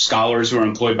and scholars who are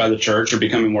employed by the church are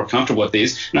becoming more comfortable with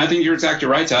these. And I think you're exactly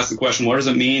right to ask the question, what does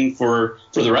it mean for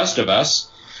the rest of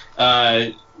us?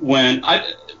 Because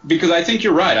I think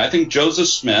you're right. I think Joseph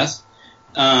Smith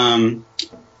had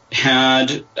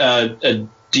a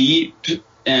deep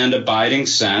and abiding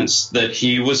sense that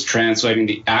he was translating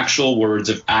the actual words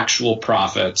of actual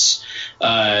prophets,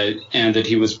 and that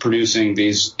he was producing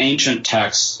these ancient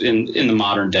texts in the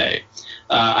modern day.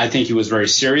 I think he was very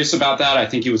serious about that. I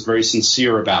think he was very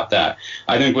sincere about that.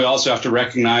 I think we also have to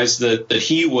recognize that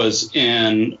he was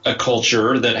in a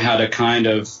culture that had a kind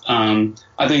of,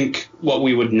 I think what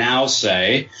we would now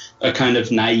say, a kind of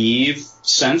naive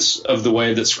sense of the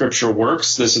way that Scripture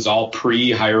works. This is all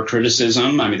pre-higher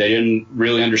criticism. I mean, they didn't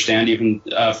really understand even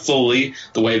fully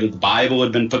the way that the Bible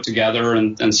had been put together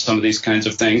and some of these kinds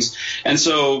of things. And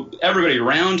so everybody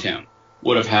around him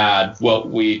would have had what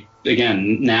we,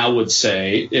 again, now would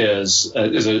say is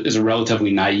a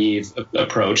relatively naive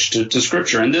approach to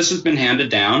Scripture. And this has been handed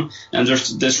down, and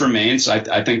this remains,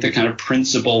 I think, the kind of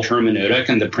principal hermeneutic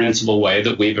and the principal way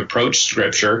that we've approached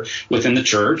Scripture within the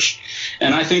church.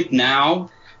 And I think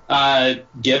now,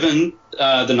 given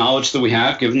the knowledge that we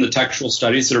have, given the textual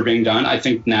studies that are being done, I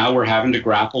think now we're having to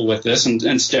grapple with this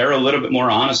and stare a little bit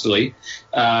more honestly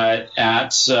in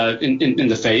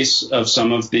the face of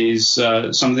some of these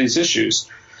issues.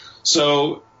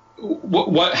 So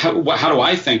how do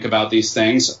I think about these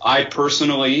things? I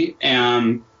personally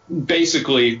am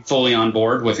basically fully on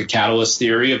board with a catalyst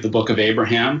theory of the Book of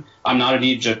Abraham. I'm not an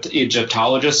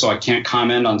Egyptologist, so I can't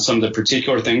comment on some of the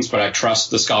particular things, but I trust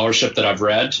the scholarship that I've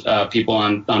read, people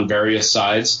on various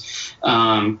sides,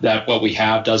 that what we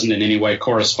have doesn't in any way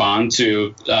correspond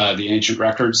to the ancient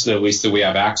records, at least that we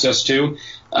have access to.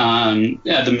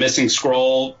 The missing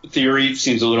scroll theory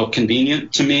seems a little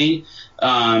convenient to me.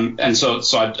 And so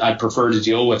I'd prefer to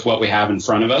deal with what we have in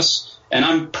front of us. And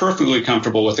I'm perfectly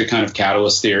comfortable with the kind of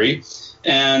catalyst theory.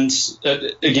 And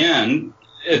again,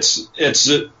 it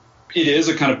is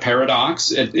a kind of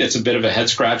paradox. It's a bit of a head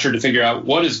scratcher to figure out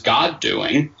what is God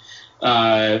doing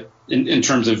in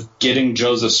terms of getting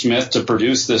Joseph Smith to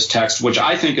produce this text, which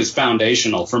I think is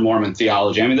foundational for Mormon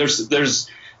theology. I mean, there's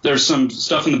some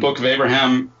stuff in the Book of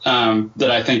Abraham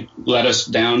that I think led us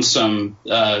down some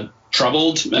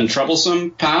troubled and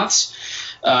troublesome paths,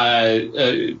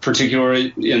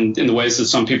 particularly in the ways that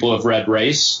some people have read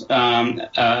race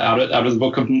out of the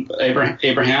Book of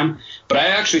Abraham. But I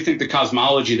actually think the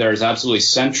cosmology there is absolutely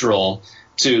central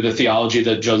to the theology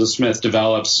that Joseph Smith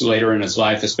develops later in his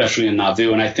life, especially in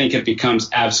Nauvoo. And I think it becomes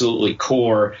absolutely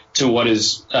core to what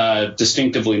is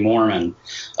distinctively Mormon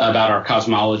about our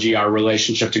cosmology, our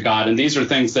relationship to God. And these are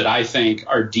things that I think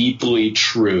are deeply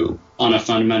true on a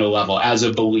fundamental level as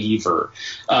a believer.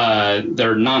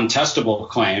 They're non-testable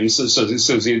claims, so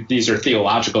these are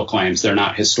theological claims. They're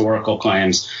not historical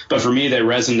claims. But for me, they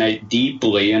resonate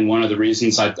deeply. And one of the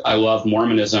reasons I love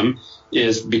Mormonism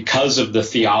is because of the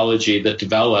theology that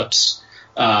develops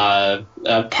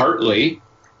partly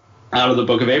out of the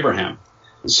Book of Abraham.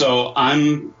 So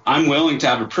I'm willing to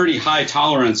have a pretty high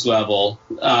tolerance level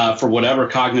for whatever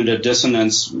cognitive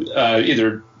dissonance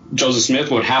either Joseph Smith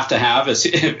would have to have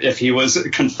if he was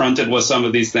confronted with some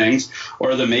of these things,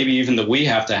 or that maybe even that we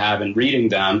have to have in reading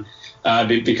them,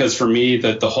 because for me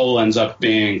that the whole ends up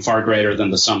being far greater than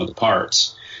the sum of the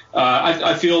parts.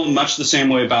 I feel much the same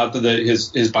way about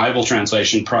his Bible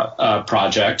translation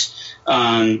project.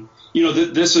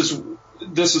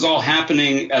 This is all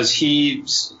happening as he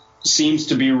seems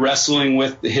to be wrestling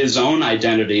with his own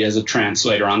identity as a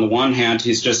translator. On the one hand,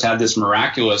 he's just had this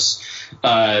miraculous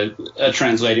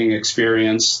translating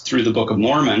experience through the Book of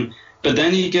Mormon, but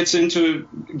then he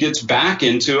gets back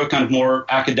into a kind of more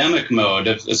academic mode,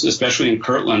 especially in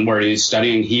Kirtland, where he's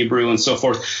studying Hebrew and so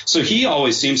forth. So he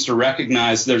always seems to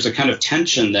recognize there's a kind of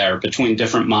tension there between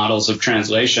different models of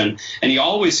translation, and he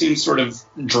always seems sort of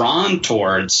drawn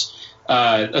towards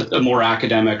a more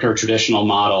academic or traditional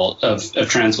model of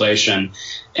translation.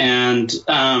 And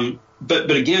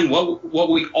but again, what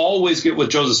we always get with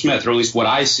Joseph Smith, or at least what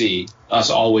I see us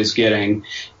always getting,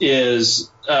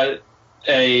 is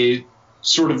a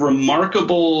sort of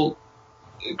remarkable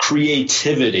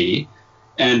creativity.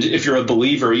 And if you're a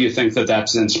believer, you think that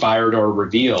that's inspired or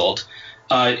revealed,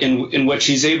 in which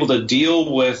he's able to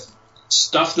deal with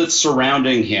stuff that's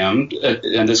surrounding him,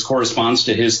 and this corresponds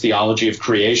to his theology of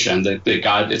creation, that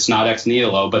God, it's not ex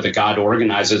nihilo, but that God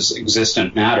organizes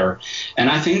existent matter. And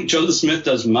I think Joseph Smith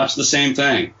does much the same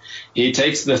thing. He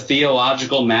takes the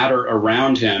theological matter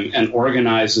around him and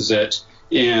organizes it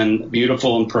in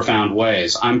beautiful and profound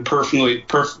ways. I'm personally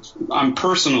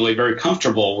very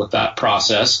comfortable with that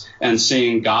process and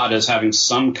seeing God as having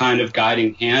some kind of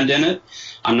guiding hand in it.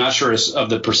 I'm not sure of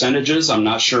the percentages. I'm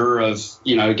not sure of,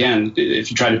 again,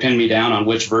 if you try to pin me down on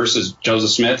which verse is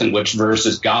Joseph Smith and which verse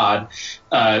is God,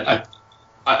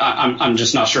 I'm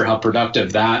just not sure how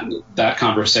productive that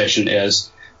conversation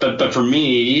is. But for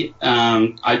me,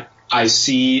 I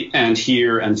see and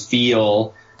hear and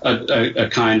feel a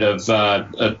kind of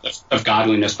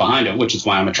godliness behind it, which is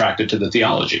why I'm attracted to the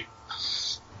theology.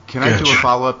 Can I do a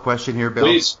follow-up question here, Bill?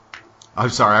 Please. I'm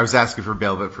sorry, I was asking for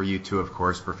Bill, but for you too, of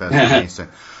course, Professor Mason.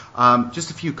 Just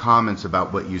a few comments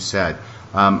about what you said.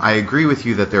 I agree with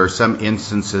you that there are some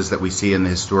instances that we see in the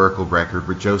historical record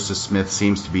where Joseph Smith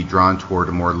seems to be drawn toward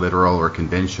a more literal or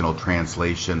conventional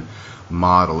translation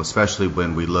model, especially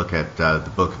when we look at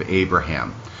the Book of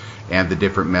Abraham and the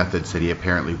different methods that he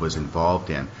apparently was involved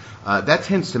in. That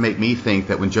tends to make me think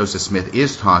that when Joseph Smith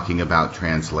is talking about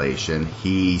translation,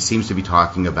 he seems to be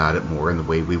talking about it more in the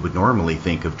way we would normally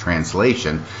think of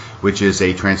translation, which is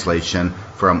a translation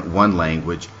from one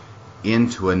language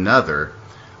into another.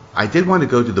 I did want to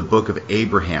go to the Book of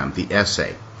Abraham, the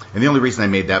essay. And the only reason I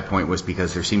made that point was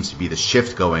because there seems to be the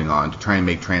shift going on to try and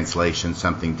make translation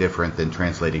something different than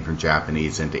translating from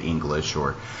Japanese into English,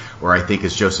 or I think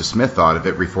as Joseph Smith thought of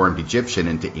it, Reformed Egyptian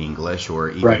into English, or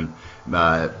even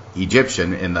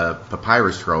Egyptian in the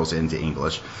papyrus scrolls into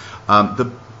English.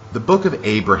 The Book of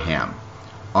Abraham,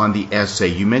 on the essay,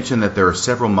 you mentioned that there are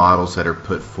several models that are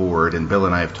put forward, and Bill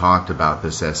and I have talked about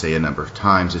this essay a number of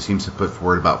times. It seems to put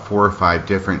forward about 4 or 5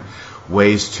 different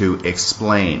ways to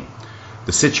explain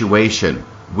the situation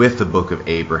with the Book of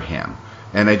Abraham.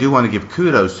 And I do want to give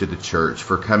kudos to the church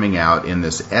for coming out in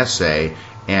this essay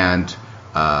and,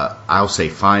 I'll say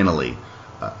finally,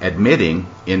 admitting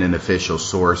in an official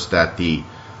source that the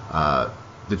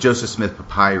Joseph Smith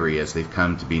papyri, as they've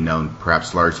come to be known,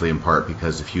 perhaps largely in part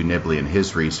because of Hugh Nibley and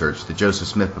his research, the Joseph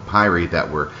Smith papyri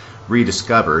that were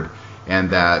rediscovered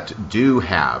and that do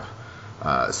have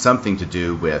something to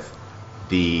do with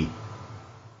the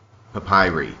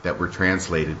papyri that were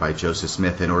translated by Joseph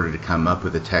Smith in order to come up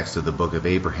with the text of the Book of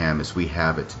Abraham as we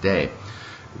have it today,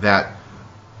 that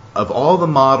of all the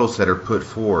models that are put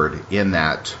forward in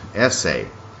that essay,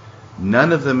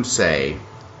 none of them say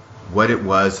what it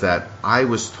was that I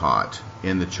was taught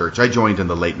in the church. I joined in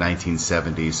the late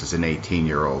 1970s as an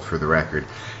 18-year-old, for the record,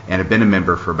 and have been a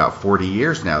member for about 40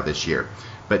 years now this year.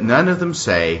 But none of them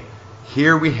say,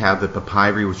 here we have the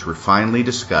papyri which were finally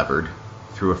discovered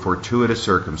through a fortuitous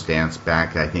circumstance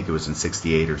back, I think it was in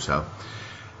 68 or so.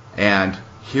 And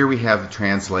here we have the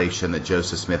translation that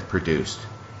Joseph Smith produced,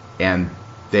 and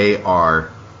they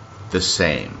are the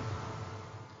same.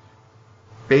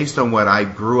 Based on what I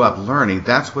grew up learning,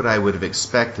 that's what I would have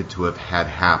expected to have had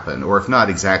happen, or if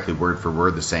not exactly word for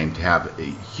word the same, to have a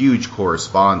huge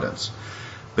correspondence.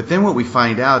 But then what we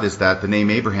find out is that the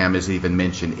name Abraham isn't even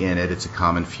mentioned in it. It's a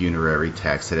common funerary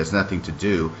text. It has nothing to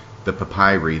do, the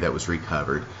papyri that was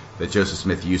recovered, that Joseph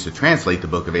Smith used to translate the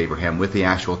Book of Abraham, with the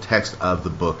actual text of the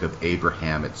Book of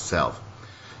Abraham itself.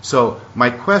 So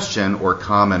my question or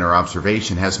comment or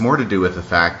observation has more to do with the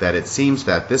fact that it seems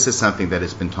that this is something that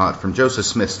has been taught from Joseph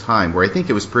Smith's time, where I think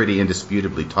it was pretty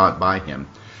indisputably taught by him,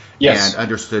 and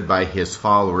understood by his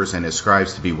followers and his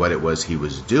scribes to be what it was he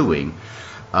was doing.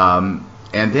 And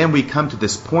then we come to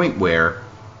this point where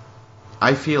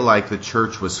I feel like the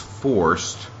church was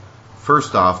forced,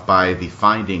 first off by the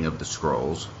finding of the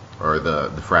scrolls, or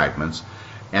the fragments,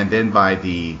 and then by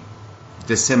the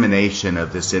dissemination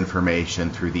of this information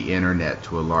through the internet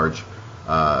to a large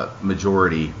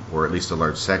majority, or at least a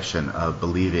large section of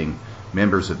believing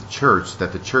members of the church,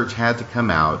 that the church had to come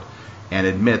out and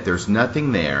admit there's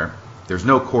nothing there, there's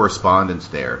no correspondence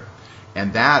there,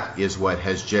 and that is what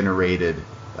has generated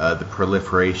the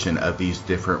proliferation of these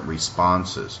different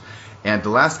responses. And the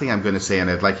last thing I'm going to say, and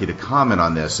I'd like you to comment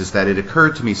on this, is that it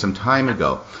occurred to me some time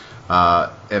ago,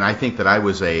 and I think that I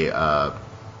was a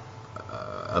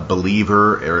a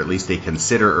believer, or at least a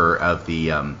considerer of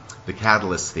the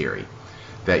catalyst theory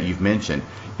that you've mentioned,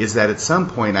 is that at some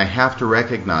point I have to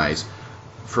recognize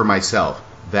for myself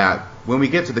that when we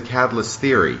get to the catalyst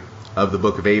theory of the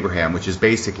Book of Abraham, which is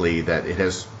basically that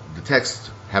the texts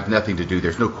have nothing to do,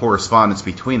 there's no correspondence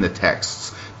between the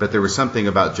texts, but there was something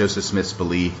about Joseph Smith's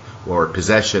belief or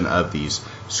possession of these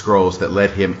scrolls that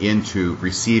led him into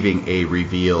receiving a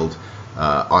revealed,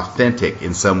 authentic,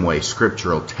 in some way,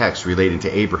 scriptural text relating to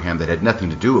Abraham that had nothing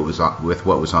to do with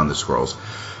what was on the scrolls.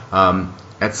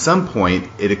 At some point,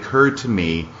 it occurred to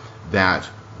me that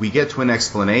we get to an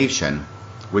explanation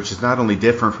which is not only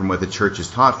different from what the church has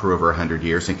taught for over 100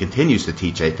 years and continues to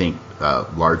teach, I think,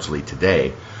 largely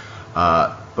today,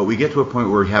 but we get to a point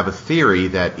where we have a theory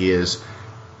that is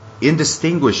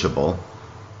indistinguishable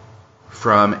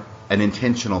from an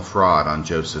intentional fraud on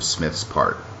Joseph Smith's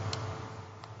part.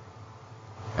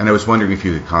 And I was wondering if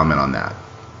you could comment on that.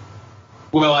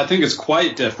 Well, I think it's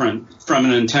quite different from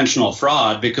an intentional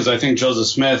fraud, because I think Joseph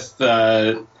Smith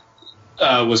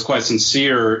was quite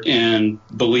sincere in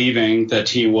believing that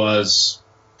he was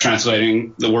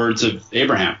translating the words of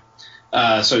Abraham.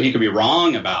 So he could be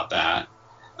wrong about that.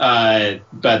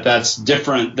 But that's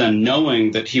different than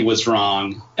knowing that he was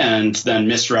wrong and then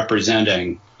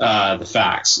misrepresenting the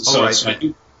facts. So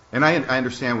right. And I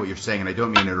understand what you're saying, and I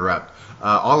don't mean to interrupt.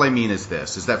 All I mean is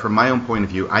this, is that from my own point of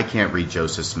view, I can't read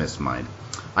Joseph Smith's mind.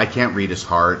 I can't read his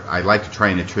heart. I like to try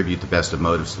and attribute the best of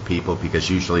motives to people, because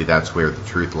usually that's where the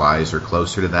truth lies, or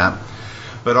closer to that.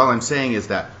 But all I'm saying is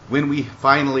that when we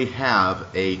finally have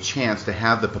a chance to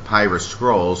have the papyrus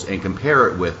scrolls and compare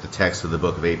it with the text of the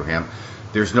Book of Abraham,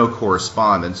 there's no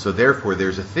correspondence. So therefore,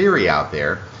 there's a theory out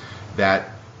there that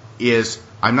is,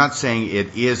 I'm not saying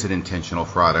it is an intentional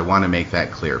fraud. I want to make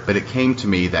that clear. But it came to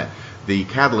me that the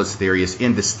catalyst theory is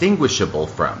indistinguishable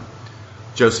from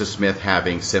Joseph Smith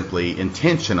having simply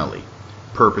intentionally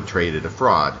perpetrated a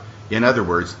fraud. In other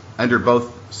words, under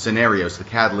both scenarios, the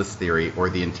catalyst theory or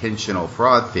the intentional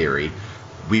fraud theory,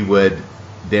 we would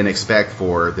then expect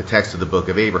for the text of the Book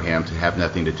of Abraham to have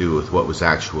nothing to do with what was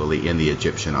actually in the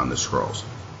Egyptian on the scrolls.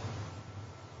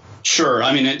 Sure.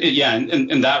 I mean,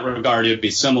 in that regard, it would be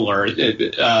similar.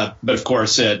 But of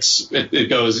course, it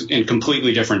goes in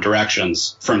completely different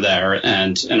directions from there.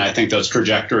 And I think those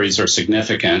trajectories are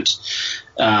significant.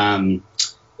 So,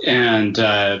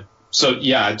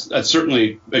 yeah, I'd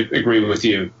certainly agree with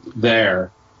you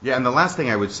there. Yeah, and the last thing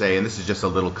I would say, and this is just a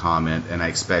little comment, and I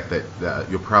expect that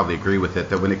you'll probably agree with it,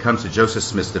 that when it comes to Joseph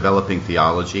Smith's developing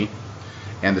theology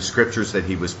and the scriptures that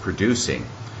he was producing,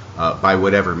 by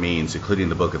whatever means, including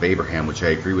the Book of Abraham, which I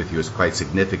agree with you is quite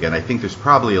significant, I think there's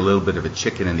probably a little bit of a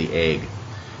chicken and the egg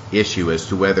issue as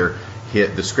to whether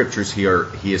the scriptures he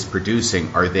is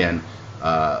producing are then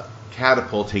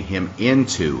catapulting him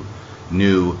into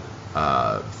new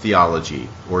theology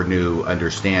or new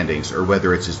understandings, or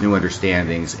whether it's his new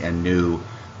understandings and new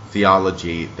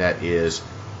theology that is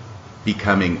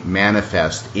becoming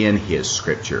manifest in his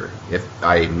scripture, if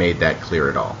I made that clear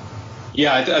at all.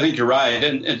 Yeah, I think you're right.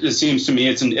 And it seems to me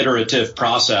it's an iterative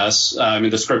process. I mean,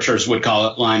 the scriptures would call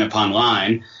it line upon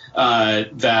line,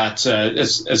 that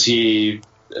as he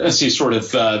sort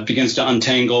of begins to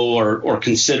untangle or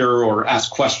consider or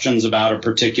ask questions about a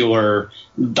particular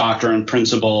doctrine,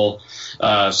 principle,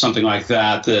 something like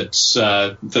that, that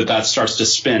starts to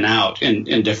spin out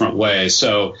in different ways.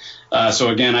 So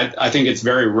again, I think it's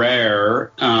very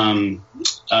rare,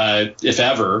 if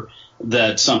ever,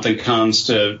 that something comes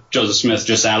to Joseph Smith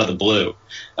just out of the blue.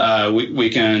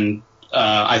 We can,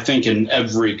 I think in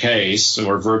every case,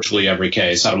 or virtually every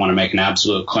case, I don't want to make an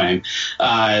absolute claim,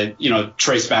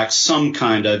 trace back some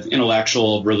kind of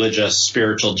intellectual, religious,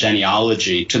 spiritual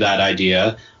genealogy to that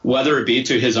idea, whether it be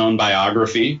to his own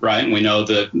biography, right? And we know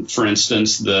that, for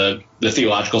instance, the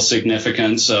theological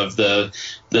significance of the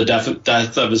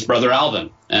death of his brother Alvin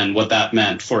and what that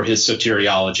meant for his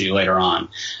soteriology later on,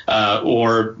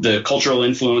 or the cultural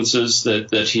influences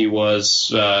that he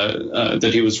was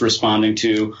responding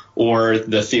to, or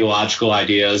the theological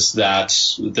ideas that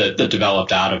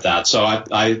developed out of that. So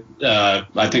I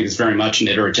think it's very much an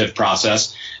iterative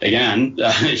process. Again,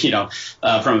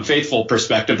 from a faithful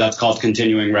perspective, that's called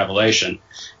continuing revelation.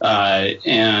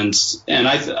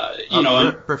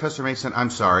 Professor Mason, I'm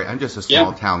sorry, I'm just a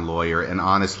small town lawyer, and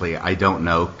honestly, I don't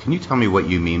know. Can you tell me what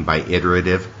you mean by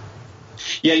iterative?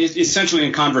 Yeah, essentially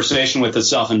in conversation with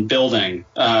itself and building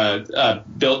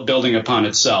upon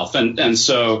itself, and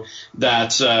so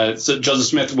that so Joseph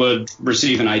Smith would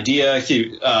receive an idea,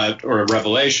 or a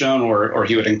revelation, or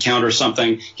he would encounter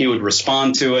something, he would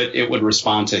respond to it, it would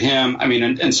respond to him. I mean,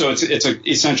 and so it's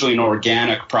essentially an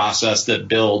organic process that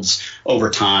builds over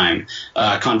time,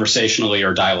 conversationally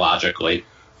or dialogically.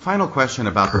 Final question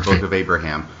about the Book of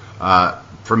Abraham,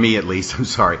 for me at least. I'm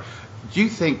sorry. Do you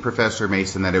think, Professor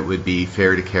Mason, that it would be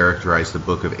fair to characterize the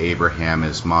Book of Abraham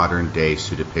as modern-day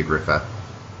pseudepigrapha?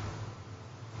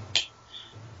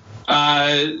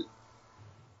 And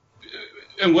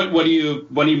what do you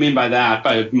mean by that?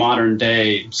 By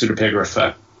modern-day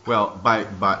pseudepigrapha? Well, by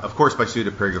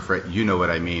pseudepigrapha, you know what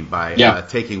I mean, by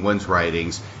taking one's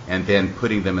writings and then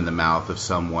putting them in the mouth of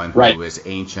someone who is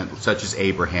ancient, such as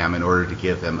Abraham, in order to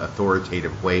give them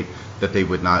authoritative weight that they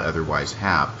would not otherwise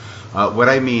have. What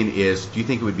I mean is, do you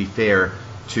think it would be fair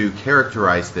to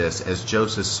characterize this as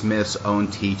Joseph Smith's own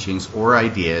teachings or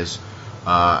ideas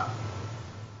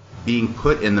being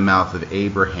put in the mouth of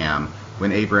Abraham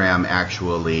when Abraham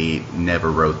actually never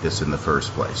wrote this in the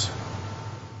first place?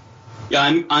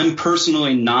 Yeah, I'm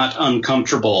personally not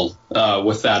uncomfortable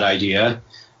with that idea.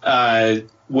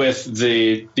 With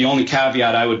the only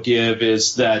caveat I would give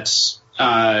is that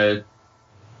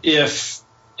if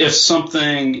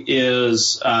something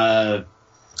is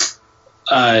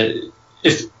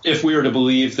if we were to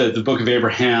believe that the Book of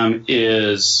Abraham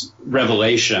is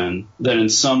revelation, then in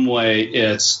some way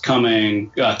it's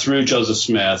coming through Joseph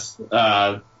Smith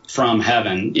from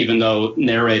heaven, even though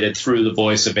narrated through the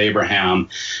voice of Abraham.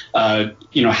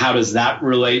 How does that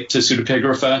relate to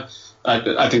pseudepigrapha?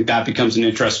 I think that becomes an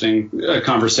interesting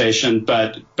conversation.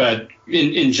 But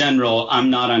in general, I'm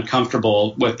not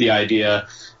uncomfortable with the idea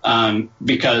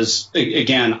because,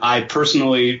 again, I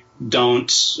personally don't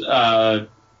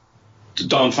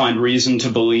find reason to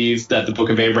believe that the Book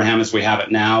of Abraham as we have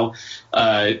it now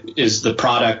is the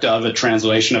product of a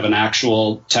translation of an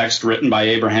actual text written by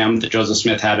Abraham that Joseph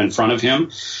Smith had in front of him.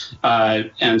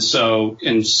 And so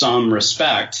in some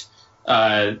respect,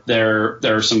 there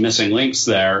are some missing links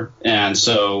there. And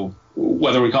so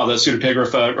whether we call that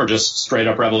pseudepigrapha or just straight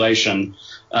up revelation,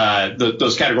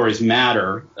 those categories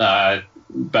matter.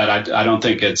 But I don't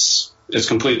think it's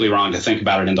completely wrong to think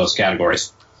about it in those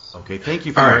categories. Okay, thank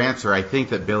you for your answer. I think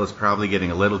that Bill is probably getting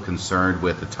a little concerned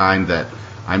with the time that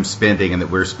I'm spending and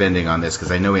that we're spending on this, because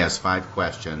I know he has 5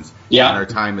 questions. Yeah. And our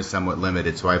time is somewhat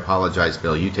limited, so I apologize,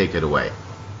 Bill. You take it away.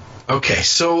 Okay,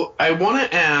 so I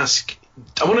want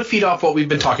to feed off what we've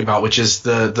been talking about, which is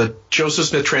the Joseph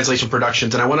Smith translation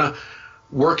productions, and I want to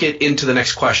work it into the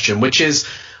next question, which is,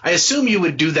 I assume you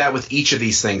would do that with each of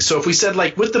these things. So if we said,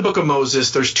 like, with the Book of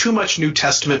Moses, there's too much New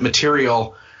Testament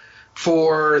material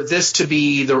for this to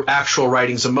be the actual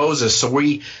writings of Moses. So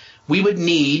we would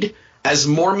need, as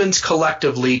Mormons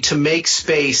collectively, to make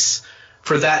space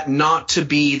for that not to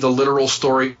be the literal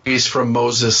stories from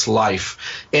Moses'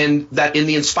 life. And that in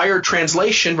the inspired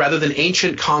translation, rather than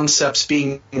ancient concepts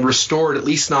being restored, at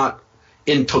least not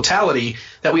in totality,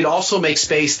 that we'd also make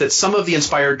space that some of the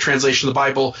inspired translation of the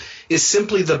Bible is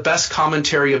simply the best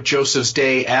commentary of Joseph's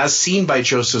day as seen by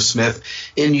Joseph Smith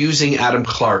in using Adam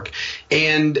Clarke.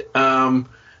 And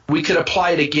we could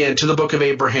apply it again to the Book of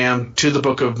Abraham, to the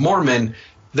Book of Mormon,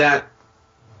 that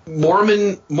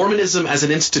Mormonism as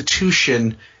an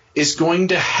institution is going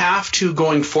to have to,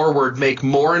 going forward, make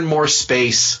more and more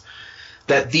space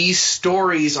that these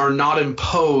stories are not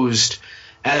imposed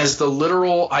as the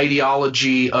literal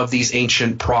ideology of these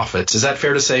ancient prophets. Is that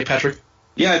fair to say, Patrick?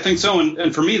 Yeah, I think so.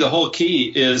 And for me, the whole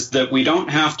key is that we don't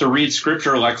have to read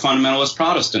Scripture like fundamentalist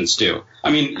Protestants do. I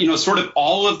mean, sort of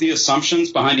all of the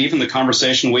assumptions behind even the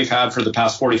conversation we've had for the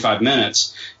past 45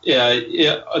 minutes,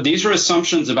 these are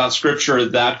assumptions about Scripture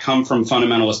that come from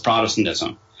fundamentalist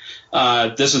Protestantism.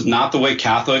 This is not the way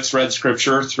Catholics read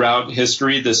Scripture throughout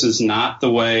history. This is not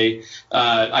the way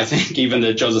I think even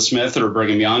that Joseph Smith or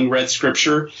Brigham Young read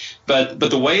Scripture. But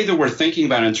the way that we're thinking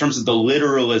about it in terms of the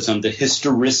literalism, the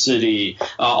historicity,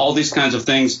 all these kinds of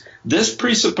things, this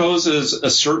presupposes a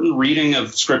certain reading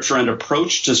of Scripture and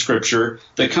approach to Scripture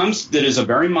that is a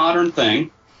very modern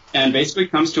thing, and basically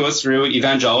comes to us through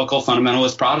evangelical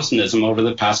fundamentalist Protestantism over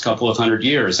the past couple of 100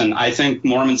 years. And I think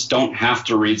Mormons don't have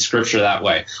to read Scripture that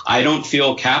way. I don't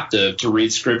feel captive to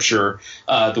read Scripture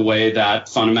the way that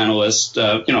fundamentalists,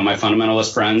 my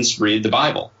fundamentalist friends read the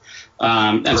Bible.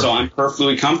 And so I'm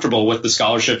perfectly comfortable with the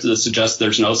scholarship that suggests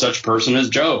there's no such person as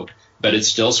Job, but it's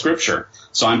still Scripture.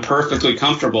 So I'm perfectly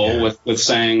comfortable with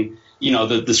saying,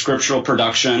 the scriptural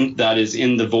production that is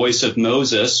in the voice of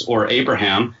Moses or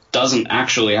Abraham doesn't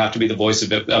actually have to be the voice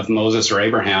of Moses or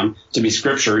Abraham to be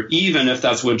scripture, even if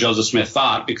that's what Joseph Smith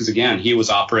thought, because, again, he was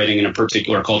operating in a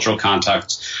particular cultural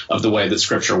context of the way that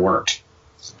scripture worked.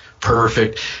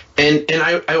 Perfect. And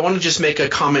I want to just make a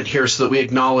comment here so that we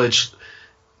acknowledge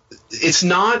it's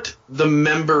not the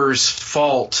members'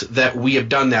 fault that we have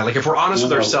done that. Like, if we're honest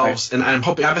with ourselves, and I'm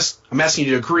asking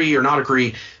you to agree or not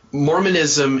agree,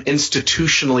 Mormonism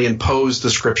institutionally imposed the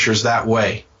scriptures that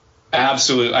way.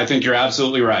 Absolutely. I think you're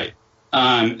absolutely right.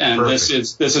 And this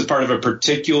is part of a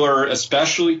particular,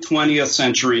 especially 20th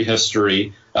century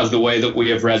history of the way that we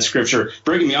have read Scripture.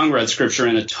 Brigham Young read Scripture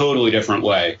in a totally different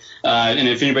way. And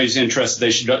if anybody's interested,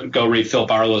 they should go read Phil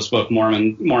Barlow's book,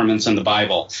 Mormons and the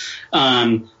Bible.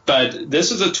 But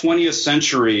this is a 20th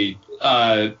century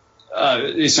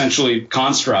essentially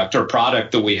construct or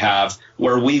product that we have,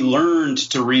 where we learned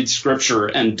to read Scripture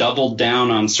and doubled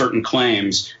down on certain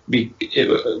claims,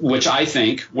 which I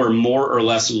think were more or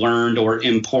less learned or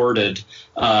imported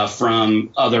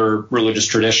from other religious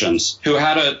traditions, who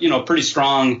had a pretty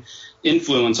strong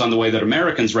influence on the way that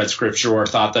Americans read Scripture or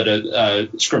thought that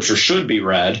Scripture should be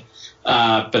read.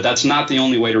 But that's not the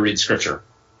only way to read Scripture.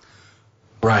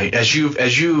 Right. As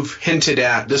you've hinted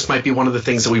at, this might be one of the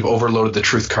things that we've overloaded the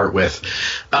truth cart with.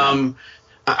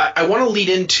 I want to lead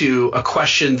into a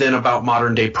question then about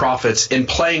modern day prophets and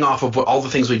playing off of all the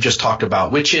things we've just talked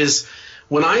about, which is,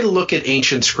 when I look at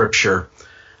ancient scripture,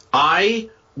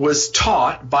 I was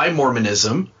taught by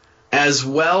Mormonism, as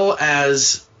well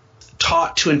as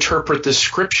taught to interpret the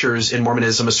scriptures in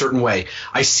Mormonism a certain way.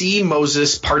 I see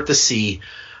Moses part the sea.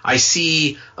 I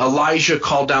see Elijah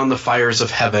call down the fires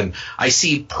of heaven. I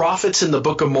see prophets in the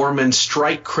Book of Mormon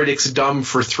strike critics dumb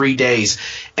for 3 days.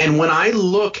 And when I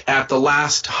look at the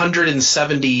last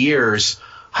 170 years,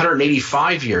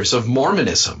 185 years of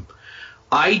Mormonism,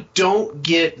 I don't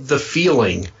get the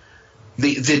feeling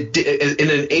in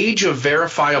an age of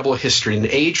verifiable history, in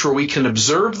an age where we can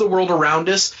observe the world around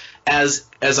us as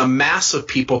a mass of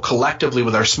people collectively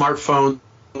with our smartphones,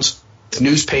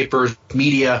 newspapers,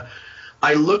 media,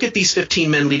 I look at these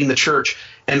 15 men leading the church,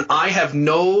 and I have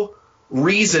no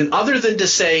reason other than to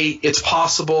say it's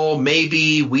possible,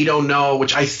 maybe, we don't know,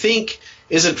 which I think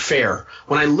isn't fair.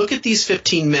 When I look at these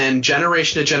 15 men,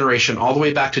 generation to generation, all the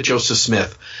way back to Joseph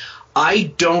Smith,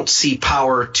 I don't see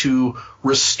power to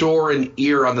restore an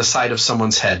ear on the side of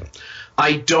someone's head.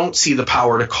 I don't see the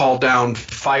power to call down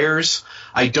fires.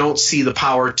 I don't see the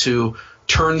power to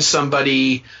turn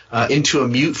somebody into a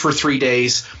mute for 3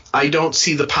 days. I don't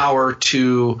see the power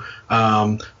to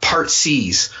part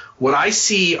seas. What I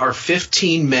see are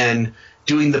 15 men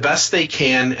doing the best they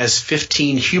can as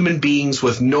 15 human beings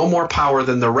with no more power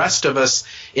than the rest of us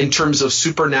in terms of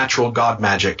supernatural God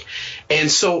magic.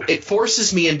 And so it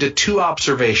forces me into two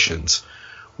observations.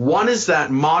 One is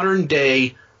that modern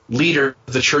day leader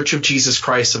of the Church of Jesus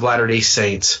Christ of Latter-day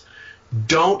Saints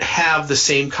don't have the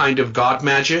same kind of God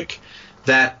magic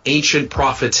that ancient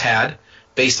prophets had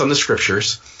based on the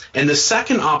scriptures. And the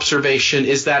second observation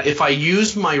is that if I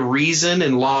use my reason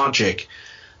and logic,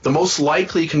 the most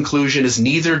likely conclusion is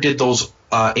neither did those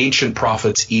ancient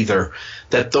prophets either,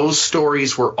 that those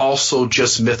stories were also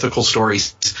just mythical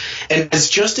stories. And as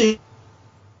Justin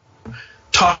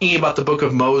talking about the book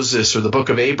of Moses or the book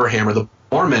of Abraham or the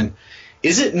Mormon,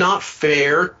 is it not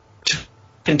fair to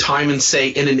in time and say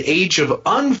in an age of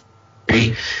unfairness,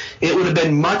 it would have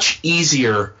been much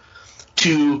easier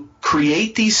to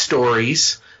create these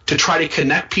stories, to try to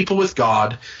connect people with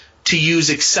God, to use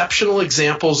exceptional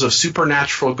examples of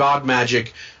supernatural God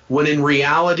magic, when in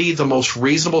reality the most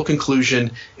reasonable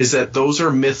conclusion is that those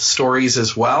are myth stories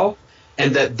as well,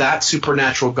 and that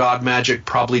supernatural God magic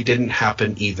probably didn't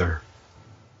happen either?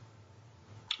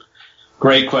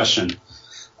 Great question.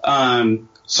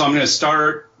 So I'm going to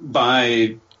start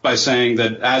by saying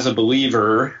that as a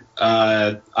believer,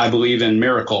 I believe in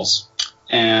miracles,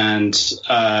 and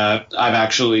I've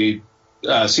actually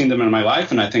seen them in my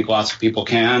life, and I think lots of people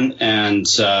can, and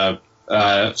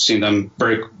seen them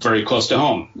very, very close to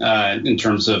home in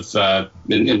terms of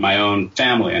in my own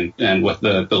family and with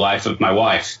the life of my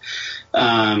wife.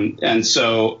 And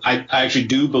so I actually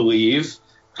do believe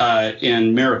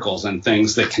in miracles and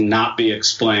things that cannot be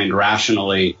explained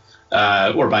rationally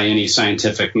or by any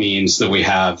scientific means that we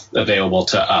have available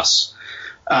to us.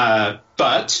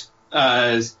 But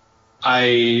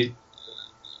I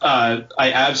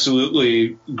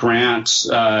absolutely grant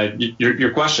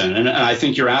your question, and I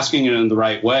think you're asking it in the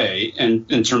right way,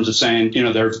 in terms of saying,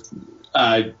 there's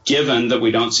given that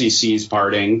we don't see seas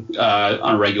parting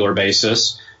on a regular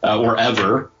basis or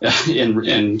ever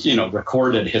in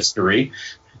recorded history,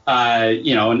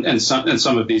 and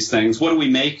some of these things. What do we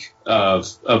make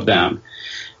of them?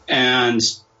 And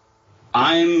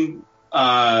I'm,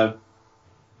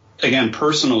 again,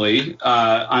 personally,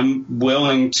 I'm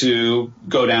willing to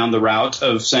go down the route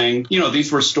of saying,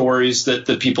 these were stories that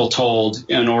the people told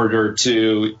in order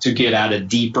to get at a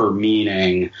deeper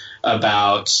meaning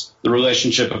about the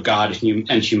relationship of God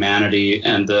and humanity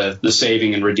and the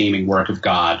saving and redeeming work of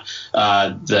God,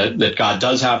 that God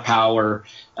does have power,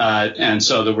 and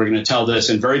so that we're going to tell this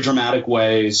in very dramatic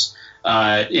ways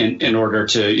in order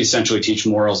to essentially teach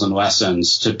morals and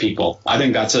lessons to people. I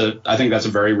think that's a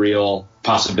very real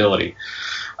possibility.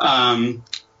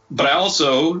 But I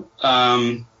also,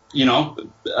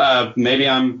 maybe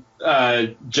I'm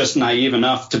just naive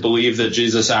enough to believe that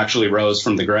Jesus actually rose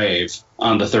from the grave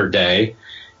on the third day.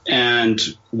 And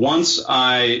once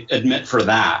I admit for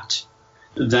that,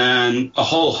 then a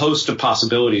whole host of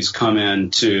possibilities come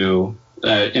into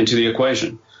the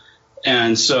equation.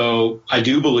 And so I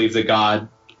do believe that God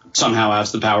somehow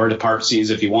has the power to part seas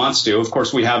if he wants to. Of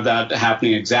course, we have that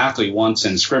happening exactly once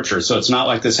in Scripture. So it's not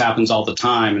like this happens all the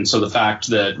time. And so the fact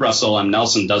that Russell M.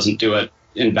 Nelson doesn't do it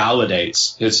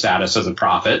invalidates his status as a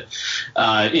prophet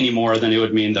any more than it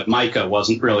would mean that Micah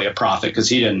wasn't really a prophet because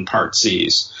he didn't part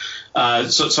seas.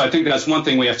 So I think that's one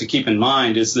thing we have to keep in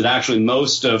mind is that actually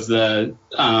most of the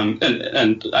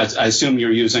and I assume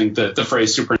you're using the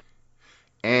phrase super.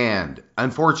 And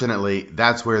unfortunately,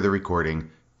 that's where the recording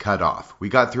cut off. We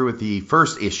got through with the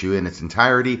first issue in its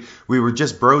entirety. We were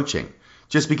just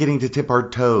beginning to tip our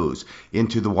toes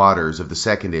into the waters of the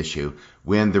second issue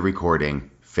when the recording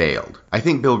failed. I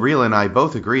think Bill Reel and I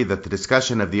both agree that the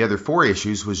discussion of the other 4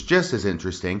 issues was just as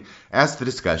interesting as the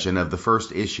discussion of the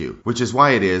first issue, which is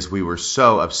why it is we were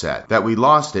so upset that we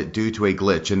lost it due to a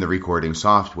glitch in the recording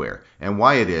software, and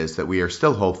why it is that we are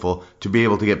still hopeful to be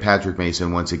able to get Patrick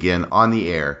Mason once again on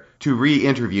the air to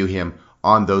re-interview him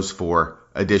on those 4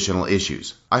 additional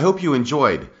issues. I hope you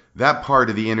enjoyed that part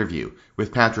of the interview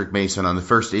with Patrick Mason on the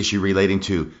first issue relating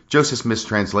to Joseph Smith's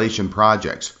translation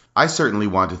projects. I certainly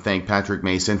want to thank Patrick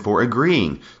Mason for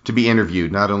agreeing to be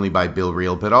interviewed not only by Bill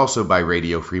Reel but also by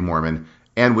Radio Free Mormon,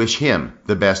 and wish him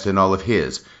the best in all of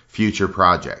his future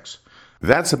projects.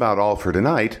 That's about all for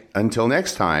tonight. Until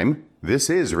next time, this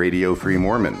is Radio Free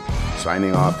Mormon,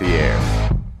 signing off the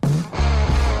air.